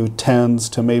to tens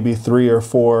to maybe 3 or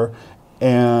 4,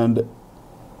 and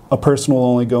a person will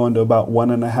only go into about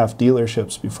 1.5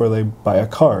 dealerships before they buy a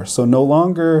car. So no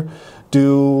longer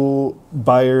do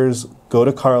buyers go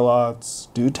to car lots,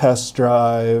 do test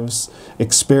drives,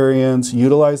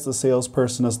 utilize the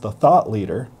salesperson as the thought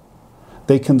leader.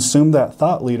 They consume that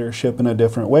thought leadership in a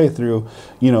different way through,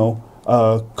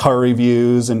 car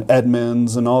reviews and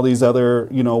Edmunds and all these other,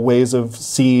 ways of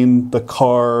seeing the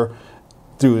car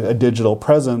through a digital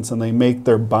presence, and they make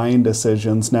their buying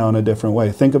decisions now in a different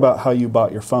way. Think about how you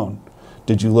bought your phone.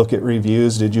 Did you look at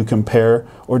reviews? Did you compare?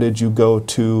 Or did you go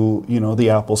to, the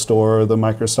Apple Store or the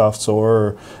Microsoft Store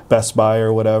or Best Buy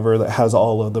or whatever that has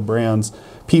all of the brands?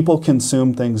 People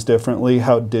consume things differently,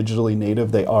 how digitally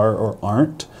native they are or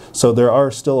aren't. So there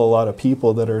are still a lot of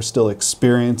people that are still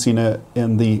experiencing it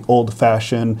in the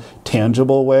old-fashioned,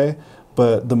 tangible way.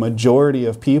 But the majority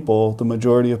of people in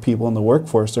the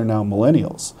workforce are now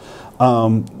millennials.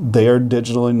 They are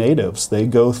digitally natives. They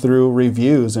go through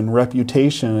reviews and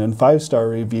reputation and 5-star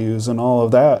reviews and all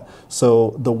of that.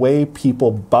 So the way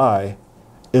people buy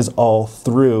is all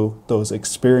through those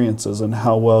experiences and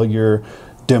how well you're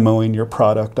demoing your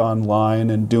product online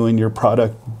and doing your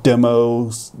product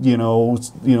demos,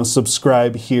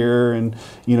 subscribe here and,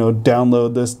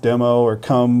 download this demo or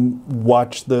come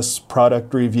watch this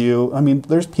product review. I mean,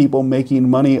 there's people making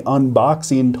money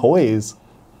unboxing toys.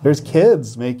 There's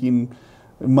kids making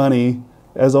money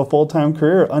as a full-time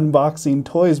career unboxing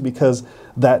toys because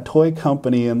that toy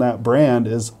company and that brand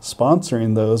is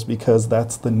sponsoring those because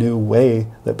that's the new way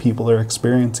that people are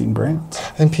experiencing brands.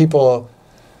 And people...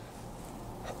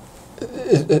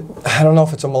 I don't know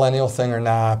if it's a millennial thing or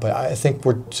not, but I think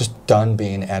we're just done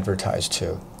being advertised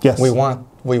to. Yes. We want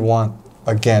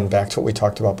again, back to what we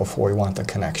talked about before, we want the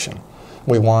connection.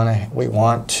 We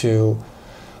want to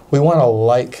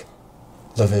like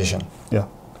the vision. Yeah.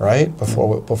 Right?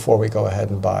 Before we go ahead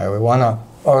and buy. We want to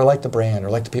or like the brand or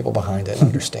like the people behind it and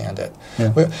understand it.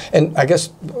 Yeah. And I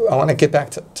guess I want to get back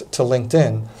to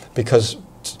LinkedIn because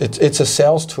it's a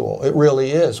sales tool. It really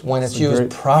is when it's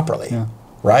used properly. Yeah.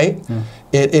 Right? Yeah.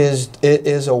 It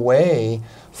is a way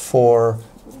for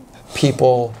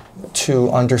people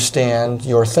to understand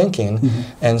your thinking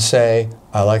and say,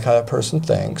 I like how that person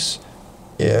thinks.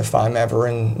 If I'm ever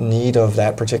in need of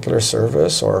that particular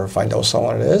service or if I know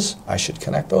someone it is, I should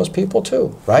connect those people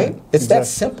too, right? It's that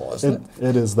simple, isn't it?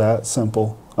 It is that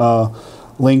simple.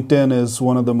 LinkedIn is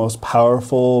one of the most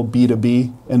powerful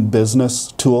B2B and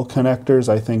business tool connectors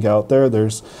I think out there.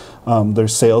 There's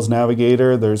Sales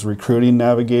Navigator, there's Recruiting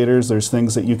Navigators, there's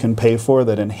things that you can pay for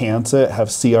that enhance it, have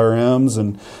CRMs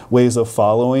and ways of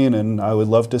following, and I would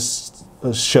love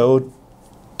to show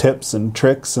tips and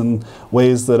tricks and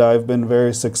ways that I've been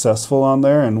very successful on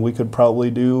there, and we could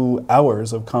probably do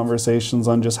hours of conversations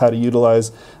on just how to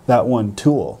utilize that one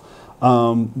tool.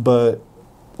 But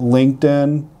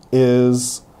LinkedIn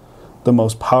is the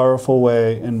most powerful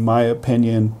way, in my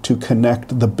opinion, to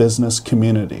connect the business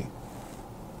community.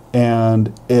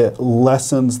 And it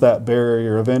lessens that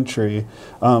barrier of entry.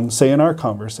 Say in our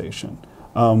conversation,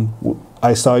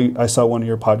 I saw one of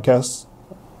your podcasts.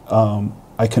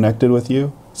 I connected with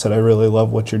you, said I really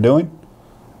love what you're doing,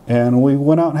 and we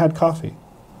went out and had coffee.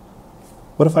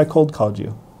 What if I cold called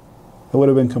you? It would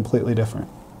have been completely different.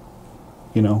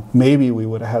 Maybe we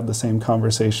would have had the same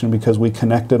conversation because we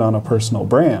connected on a personal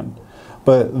brand.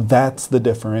 But that's the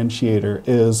differentiator,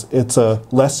 is it's a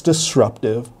less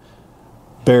disruptive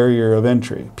barrier of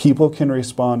entry. People can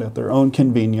respond at their own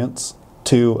convenience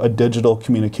to a digital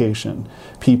communication.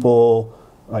 People,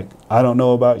 I don't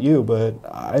know about you, but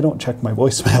I don't check my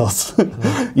voicemails.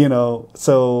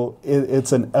 So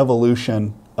it's an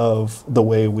evolution of the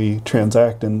way we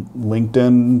transact, and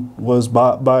LinkedIn was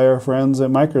bought by our friends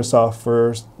at Microsoft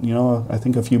for, I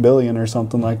think a few billion or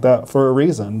something like that for a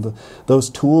reason. Those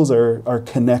tools are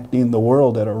connecting the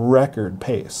world at a record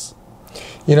pace.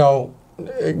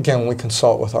 Again, we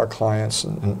consult with our clients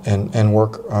and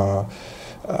work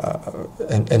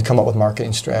and come up with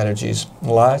marketing strategies.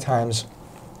 A lot of times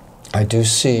I do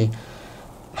see,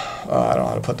 I don't know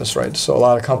how to put this right, so a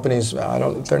lot of companies,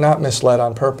 they're not misled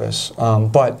on purpose,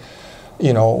 but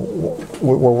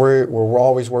we're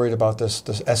always worried about this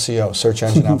SEO, search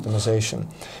engine optimization,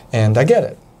 and I get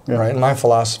it, right? And my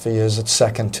philosophy is it's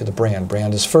second to the brand.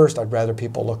 Brand is first. I'd rather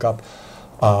people look up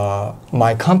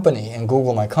my company and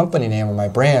Google my company name or my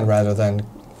brand rather than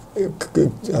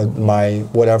my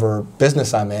whatever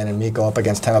business I'm in and me go up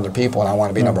against 10 other people and I want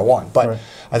to be number one. But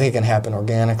I think it can happen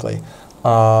organically.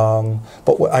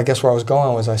 But I guess where I was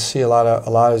going was I see a lot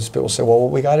of these people say, well,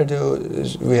 what we got to do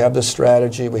is we have this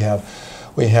strategy, we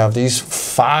have these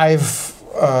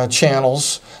 5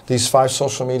 channels, these 5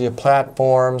 social media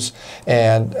platforms,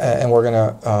 and we're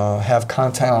going to have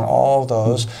content on all of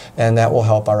those, and that will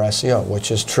help our SEO,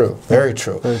 which is true, very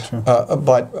true. Very true.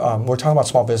 But we're talking about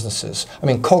small businesses. I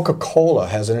mean, Coca-Cola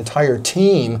has an entire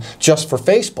team just for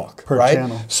Facebook, per right?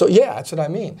 channel. So yeah, that's what I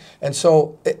mean. And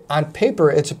so on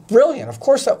paper, it's brilliant. Of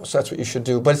course, that's what you should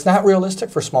do. But it's not realistic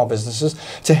for small businesses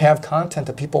to have content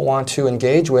that people want to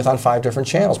engage with on 5 different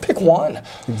channels. Pick one.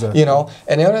 Exactly.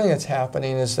 And the other thing that's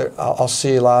happening is that I'll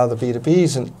see a lot of the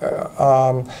B2Bs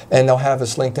and they'll have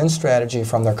this LinkedIn strategy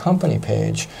from their company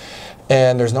page.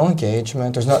 and there's no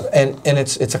engagement. There's not, and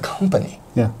it's a company.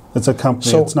 Yeah, it's a company.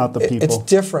 So it's not the people. It's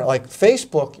different. Like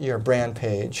Facebook, your brand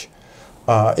page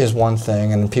is one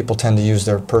thing, and people tend to use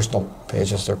their personal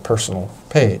page as their personal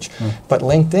page. But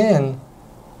LinkedIn,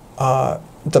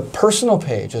 the personal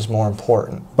page is more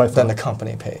important than the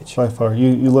company page. By far.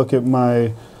 You look at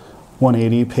my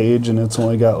 180 page, and it's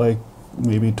only got like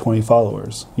maybe 20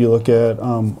 followers. You look at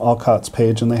Alcott's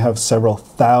page, and they have several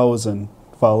thousand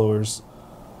followers,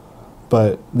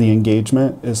 but the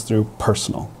engagement is through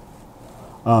personal.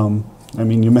 I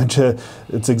mean, you mentioned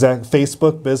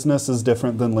Facebook business is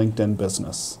different than LinkedIn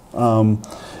business,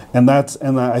 and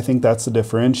I think that's the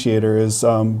differentiator. Is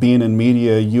being in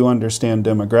media, you understand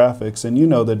demographics, and you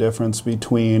know the difference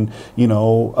between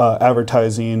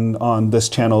advertising on this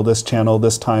channel,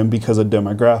 this time because of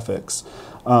demographics.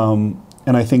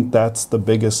 And I think that's the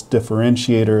biggest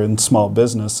differentiator in small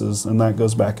businesses, and that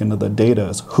goes back into the data.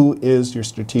 Is who is your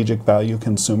strategic value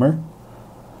consumer,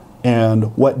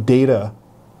 and what data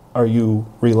are you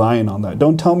relying on that?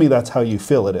 Don't tell me that's how you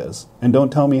feel it is, and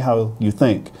don't tell me how you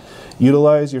think.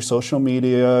 Utilize your social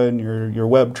media and your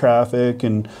web traffic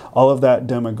and all of that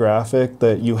demographic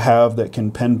that you have that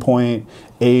can pinpoint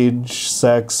age,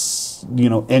 sex,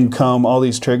 income, all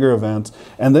these trigger events,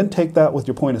 and then take that with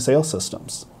your point of sale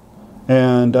systems.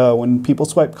 And when people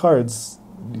swipe cards,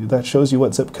 that shows you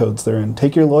what zip codes they're in.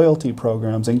 Take your loyalty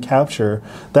programs and capture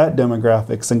that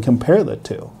demographics and compare the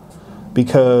two.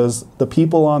 Because the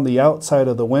people on the outside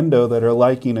of the window that are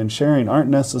liking and sharing aren't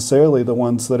necessarily the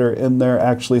ones that are in there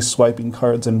actually swiping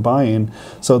cards and buying.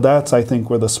 So that's, I think,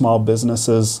 where the small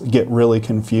businesses get really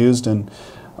confused. And,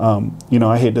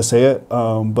 I hate to say it,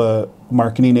 but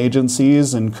marketing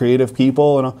agencies and creative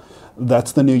people,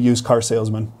 that's the new used car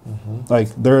salesman. Mm-hmm. Like,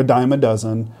 they're a dime a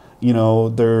dozen.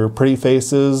 They're pretty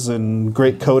faces and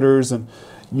great coders, and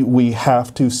we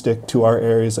have to stick to our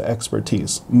areas of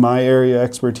expertise. My area of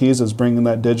expertise is bringing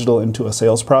that digital into a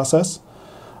sales process.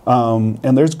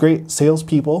 And there's great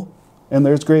salespeople and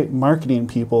there's great marketing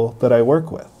people that I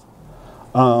work with.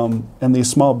 And these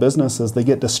small businesses, they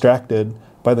get distracted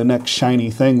by the next shiny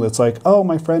thing that's like, oh,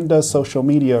 my friend does social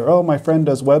media, or oh, my friend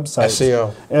does websites.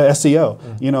 SEO.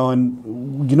 Mm-hmm.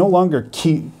 And you no longer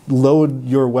load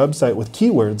your website with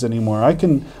keywords anymore. I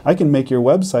can make your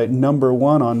website number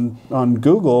one on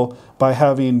Google by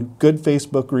having good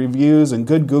Facebook reviews and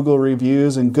good Google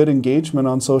reviews and good engagement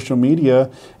on social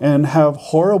media, and have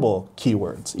horrible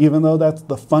keywords, even though that's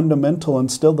the fundamental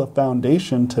and still the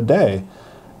foundation today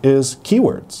is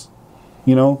keywords.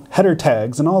 Header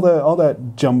tags and all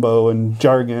that jumbo and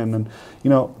jargon, and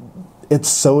it's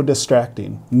so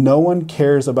distracting. No one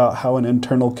cares about how an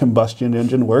internal combustion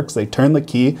engine works. They turn the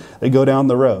key, they go down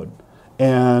the road.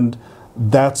 And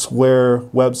that's where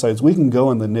websites, we can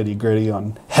go in the nitty-gritty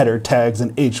on header tags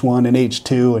and H1 and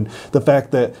H2, and the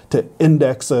fact that to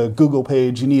index a Google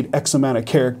page you need X amount of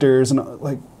characters, and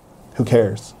who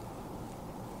cares?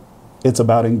 It's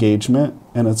about engagement,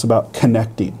 and it's about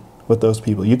connecting with those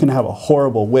people. You can have a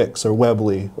horrible Wix or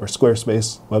Weebly or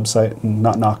Squarespace website and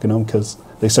not knocking them because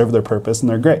they serve their purpose and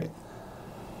they're great.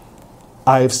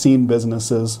 I've seen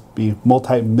businesses be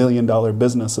multi-million-dollar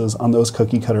businesses on those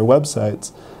cookie-cutter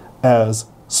websites, as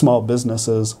small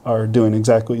businesses are doing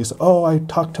exactly what you said. Oh, I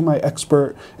talked to my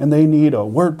expert and they need a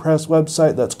WordPress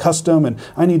website that's custom, and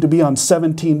I need to be on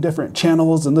 17 different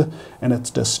channels, and it's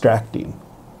distracting.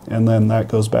 And then that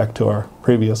goes back to our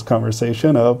previous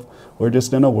conversation of we're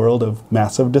just in a world of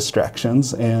massive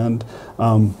distractions, and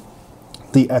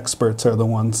the experts are the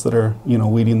ones that are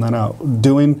weeding that out.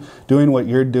 Doing what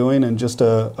you're doing, and just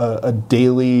a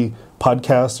daily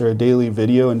podcast or a daily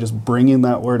video, and just bringing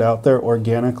that word out there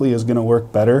organically is going to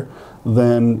work better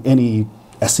than any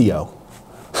SEO.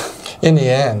 In the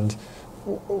end,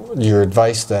 your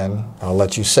advice then, I'll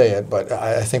let you say it, but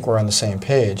I think we're on the same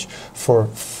page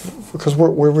because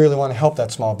we really want to help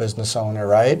that small business owner,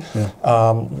 right? Yeah.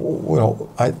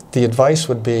 The advice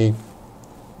would be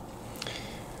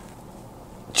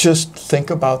just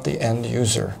think about the end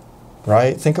user,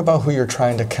 right? Think about who you're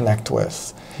trying to connect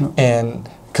with. Yeah. And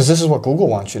because this is what Google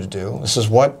wants you to do. This is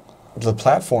what the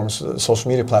platforms, the social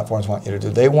media platforms want you to do.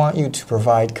 They want you to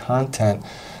provide content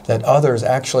that others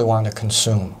actually want to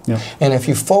consume. Yeah. And if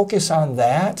you focus on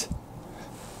that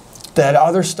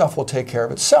other stuff will take care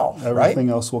of itself. Everything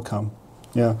else will come.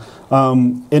 Yeah.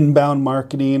 Inbound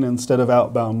marketing instead of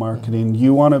outbound marketing.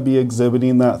 You want to be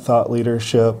exhibiting that thought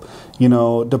leadership.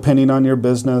 Depending on your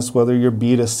business, whether you're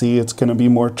B2C, it's going to be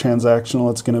more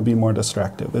transactional, it's going to be more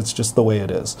distractive. It's just the way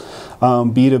it is.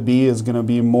 B2B is going to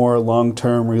be more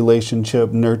long-term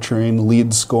relationship nurturing,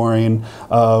 lead scoring,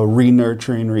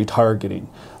 re-nurturing, retargeting.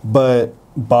 But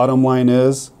bottom line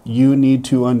is you need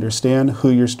to understand who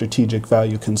your strategic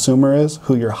value consumer is,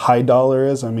 who your high dollar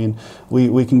is. I mean,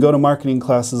 we can go to marketing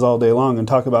classes all day long and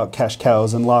talk about cash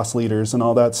cows and loss leaders and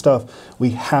all that stuff. We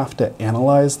have to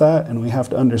analyze that, and we have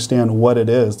to understand what it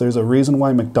is. There's a reason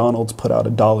why McDonald's put out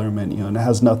a dollar menu, and it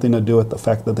has nothing to do with the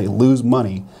fact that they lose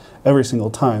money every single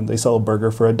time they sell a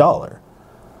burger for $1.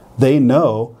 They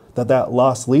know that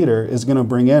loss leader is going to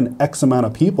bring in X amount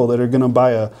of people that are going to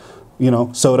buy a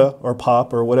soda or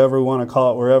pop or whatever we want to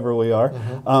call it wherever we are,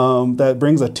 that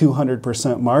brings a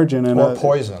 200% margin. Or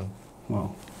poison.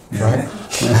 Well, right?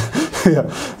 Yeah,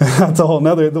 that's a whole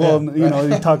nother,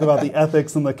 you talk about the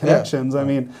ethics and the connections. I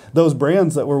mean, those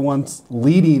brands that were once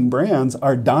leading brands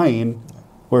are dying,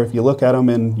 where if you look at them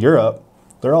in Europe,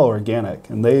 they're all organic.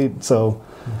 And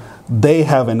they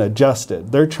haven't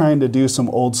adjusted. They're trying to do some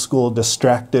old school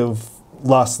distractive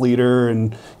loss leader,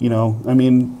 and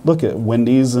look at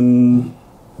Wendy's and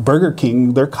Burger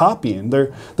King. They're copying.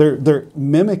 They're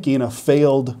mimicking a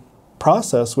failed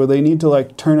process where they need to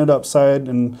like turn it upside,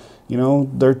 and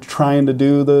they're trying to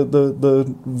do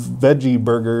the veggie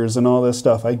burgers and all this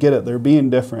stuff. I get it. They're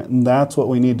being different, and that's what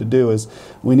we need to do. Is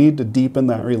we need to deepen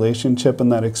that relationship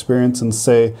and that experience and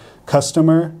say,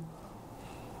 customer,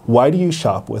 why do you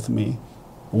shop with me?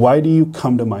 Why do you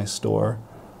come to my store?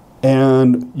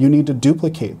 And you need to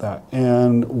duplicate that.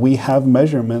 And we have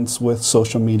measurements with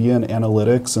social media and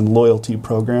analytics and loyalty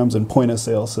programs and point of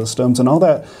sale systems, and all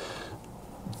that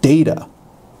data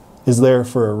is there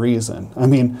for a reason. I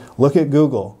mean, look at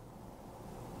Google.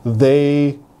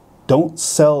 They don't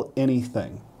sell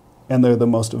anything, and they're the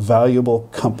most valuable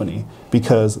company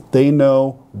because they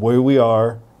know where we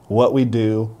are, what we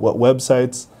do, what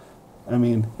websites.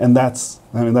 And that's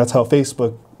how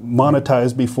Facebook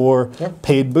monetized before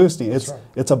paid boosting.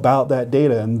 It's about that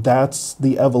data, and that's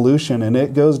the evolution, and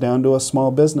it goes down to a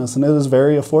small business, and it is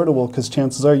very affordable because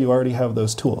chances are you already have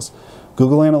those tools.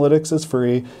 Google Analytics is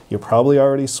free. You're probably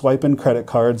already swiping credit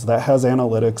cards. That has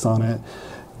analytics on it.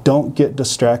 Don't get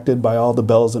distracted by all the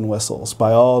bells and whistles,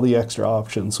 by all the extra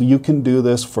options. You can do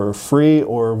this for free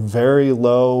or very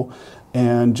low,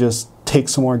 and just take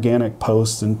some organic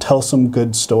posts and tell some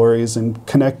good stories and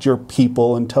connect your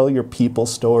people and tell your people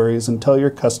stories and tell your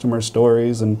customer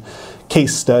stories and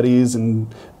case studies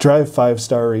and drive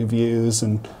 5-star reviews.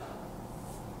 And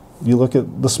you look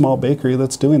at the small bakery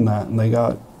that's doing that, and they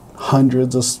got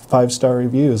hundreds of 5-star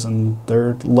reviews, and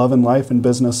they're loving life and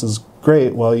business is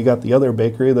great. While you got the other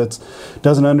bakery that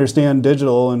doesn't understand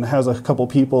digital and has a couple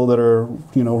people that are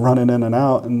running in and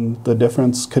out, and the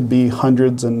difference could be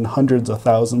hundreds and hundreds of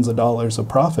thousands of dollars of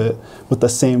profit with the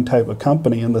same type of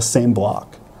company in the same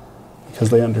block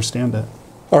because they understand it.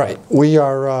 All right, we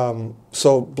are,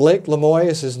 so Blake Lemoy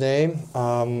is his name.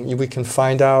 We can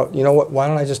find out, why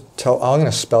don't I just I'm going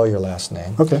to spell your last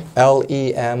name. Okay.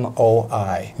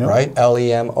 Lemoi, right?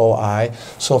 Lemoi.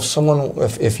 So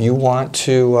if you want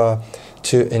to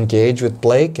engage with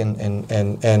Blake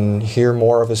and hear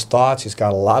more of his thoughts, he's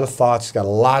got a lot of thoughts, he's got a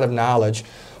lot of knowledge.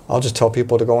 I'll just tell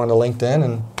people to go onto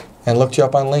LinkedIn and look you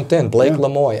up on LinkedIn. Blake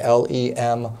Lemoy,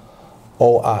 Lemoi.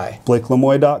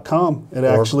 BlakeLemoy.com. It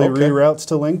actually reroutes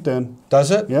to LinkedIn. Does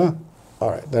it? Yeah.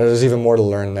 All right. There's even more to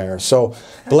learn there. So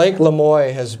Blake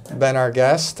Lemoy has been our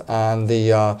guest on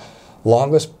the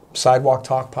longest Sidewalk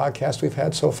Talk podcast we've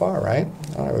had so far, right?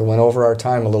 All right. We went over our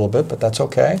time a little bit, but that's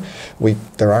okay.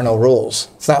 There are no rules.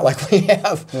 It's not like we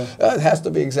have. Yeah. It has to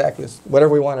be exactly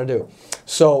whatever we want to do.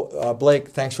 So, Blake,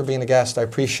 thanks for being a guest. I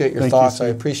appreciate your thoughts. I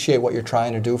appreciate what you're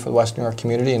trying to do for the West New York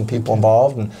community and people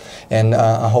involved. And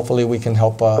hopefully we can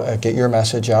help get your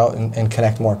message out and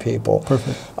connect more people.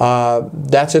 Perfect.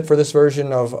 That's it for this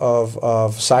version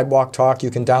of Sidewalk Talk.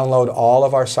 You can download all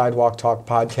of our Sidewalk Talk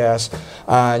podcasts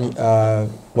on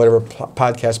whatever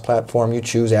podcast platform you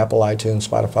choose, Apple, iTunes,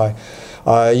 Spotify.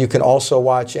 You can also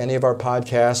watch any of our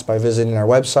podcasts by visiting our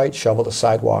website,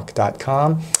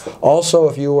 shovelthesidewalk.com. Also,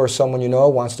 if you or someone you know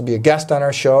wants to be a guest on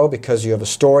our show because you have a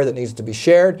story that needs to be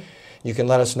shared, you can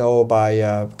let us know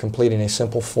by completing a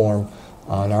simple form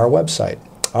on our website.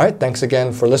 All right, thanks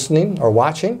again for listening or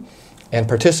watching and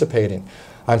participating.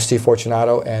 I'm Steve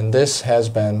Fortunato, and this has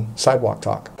been Sidewalk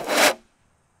Talk.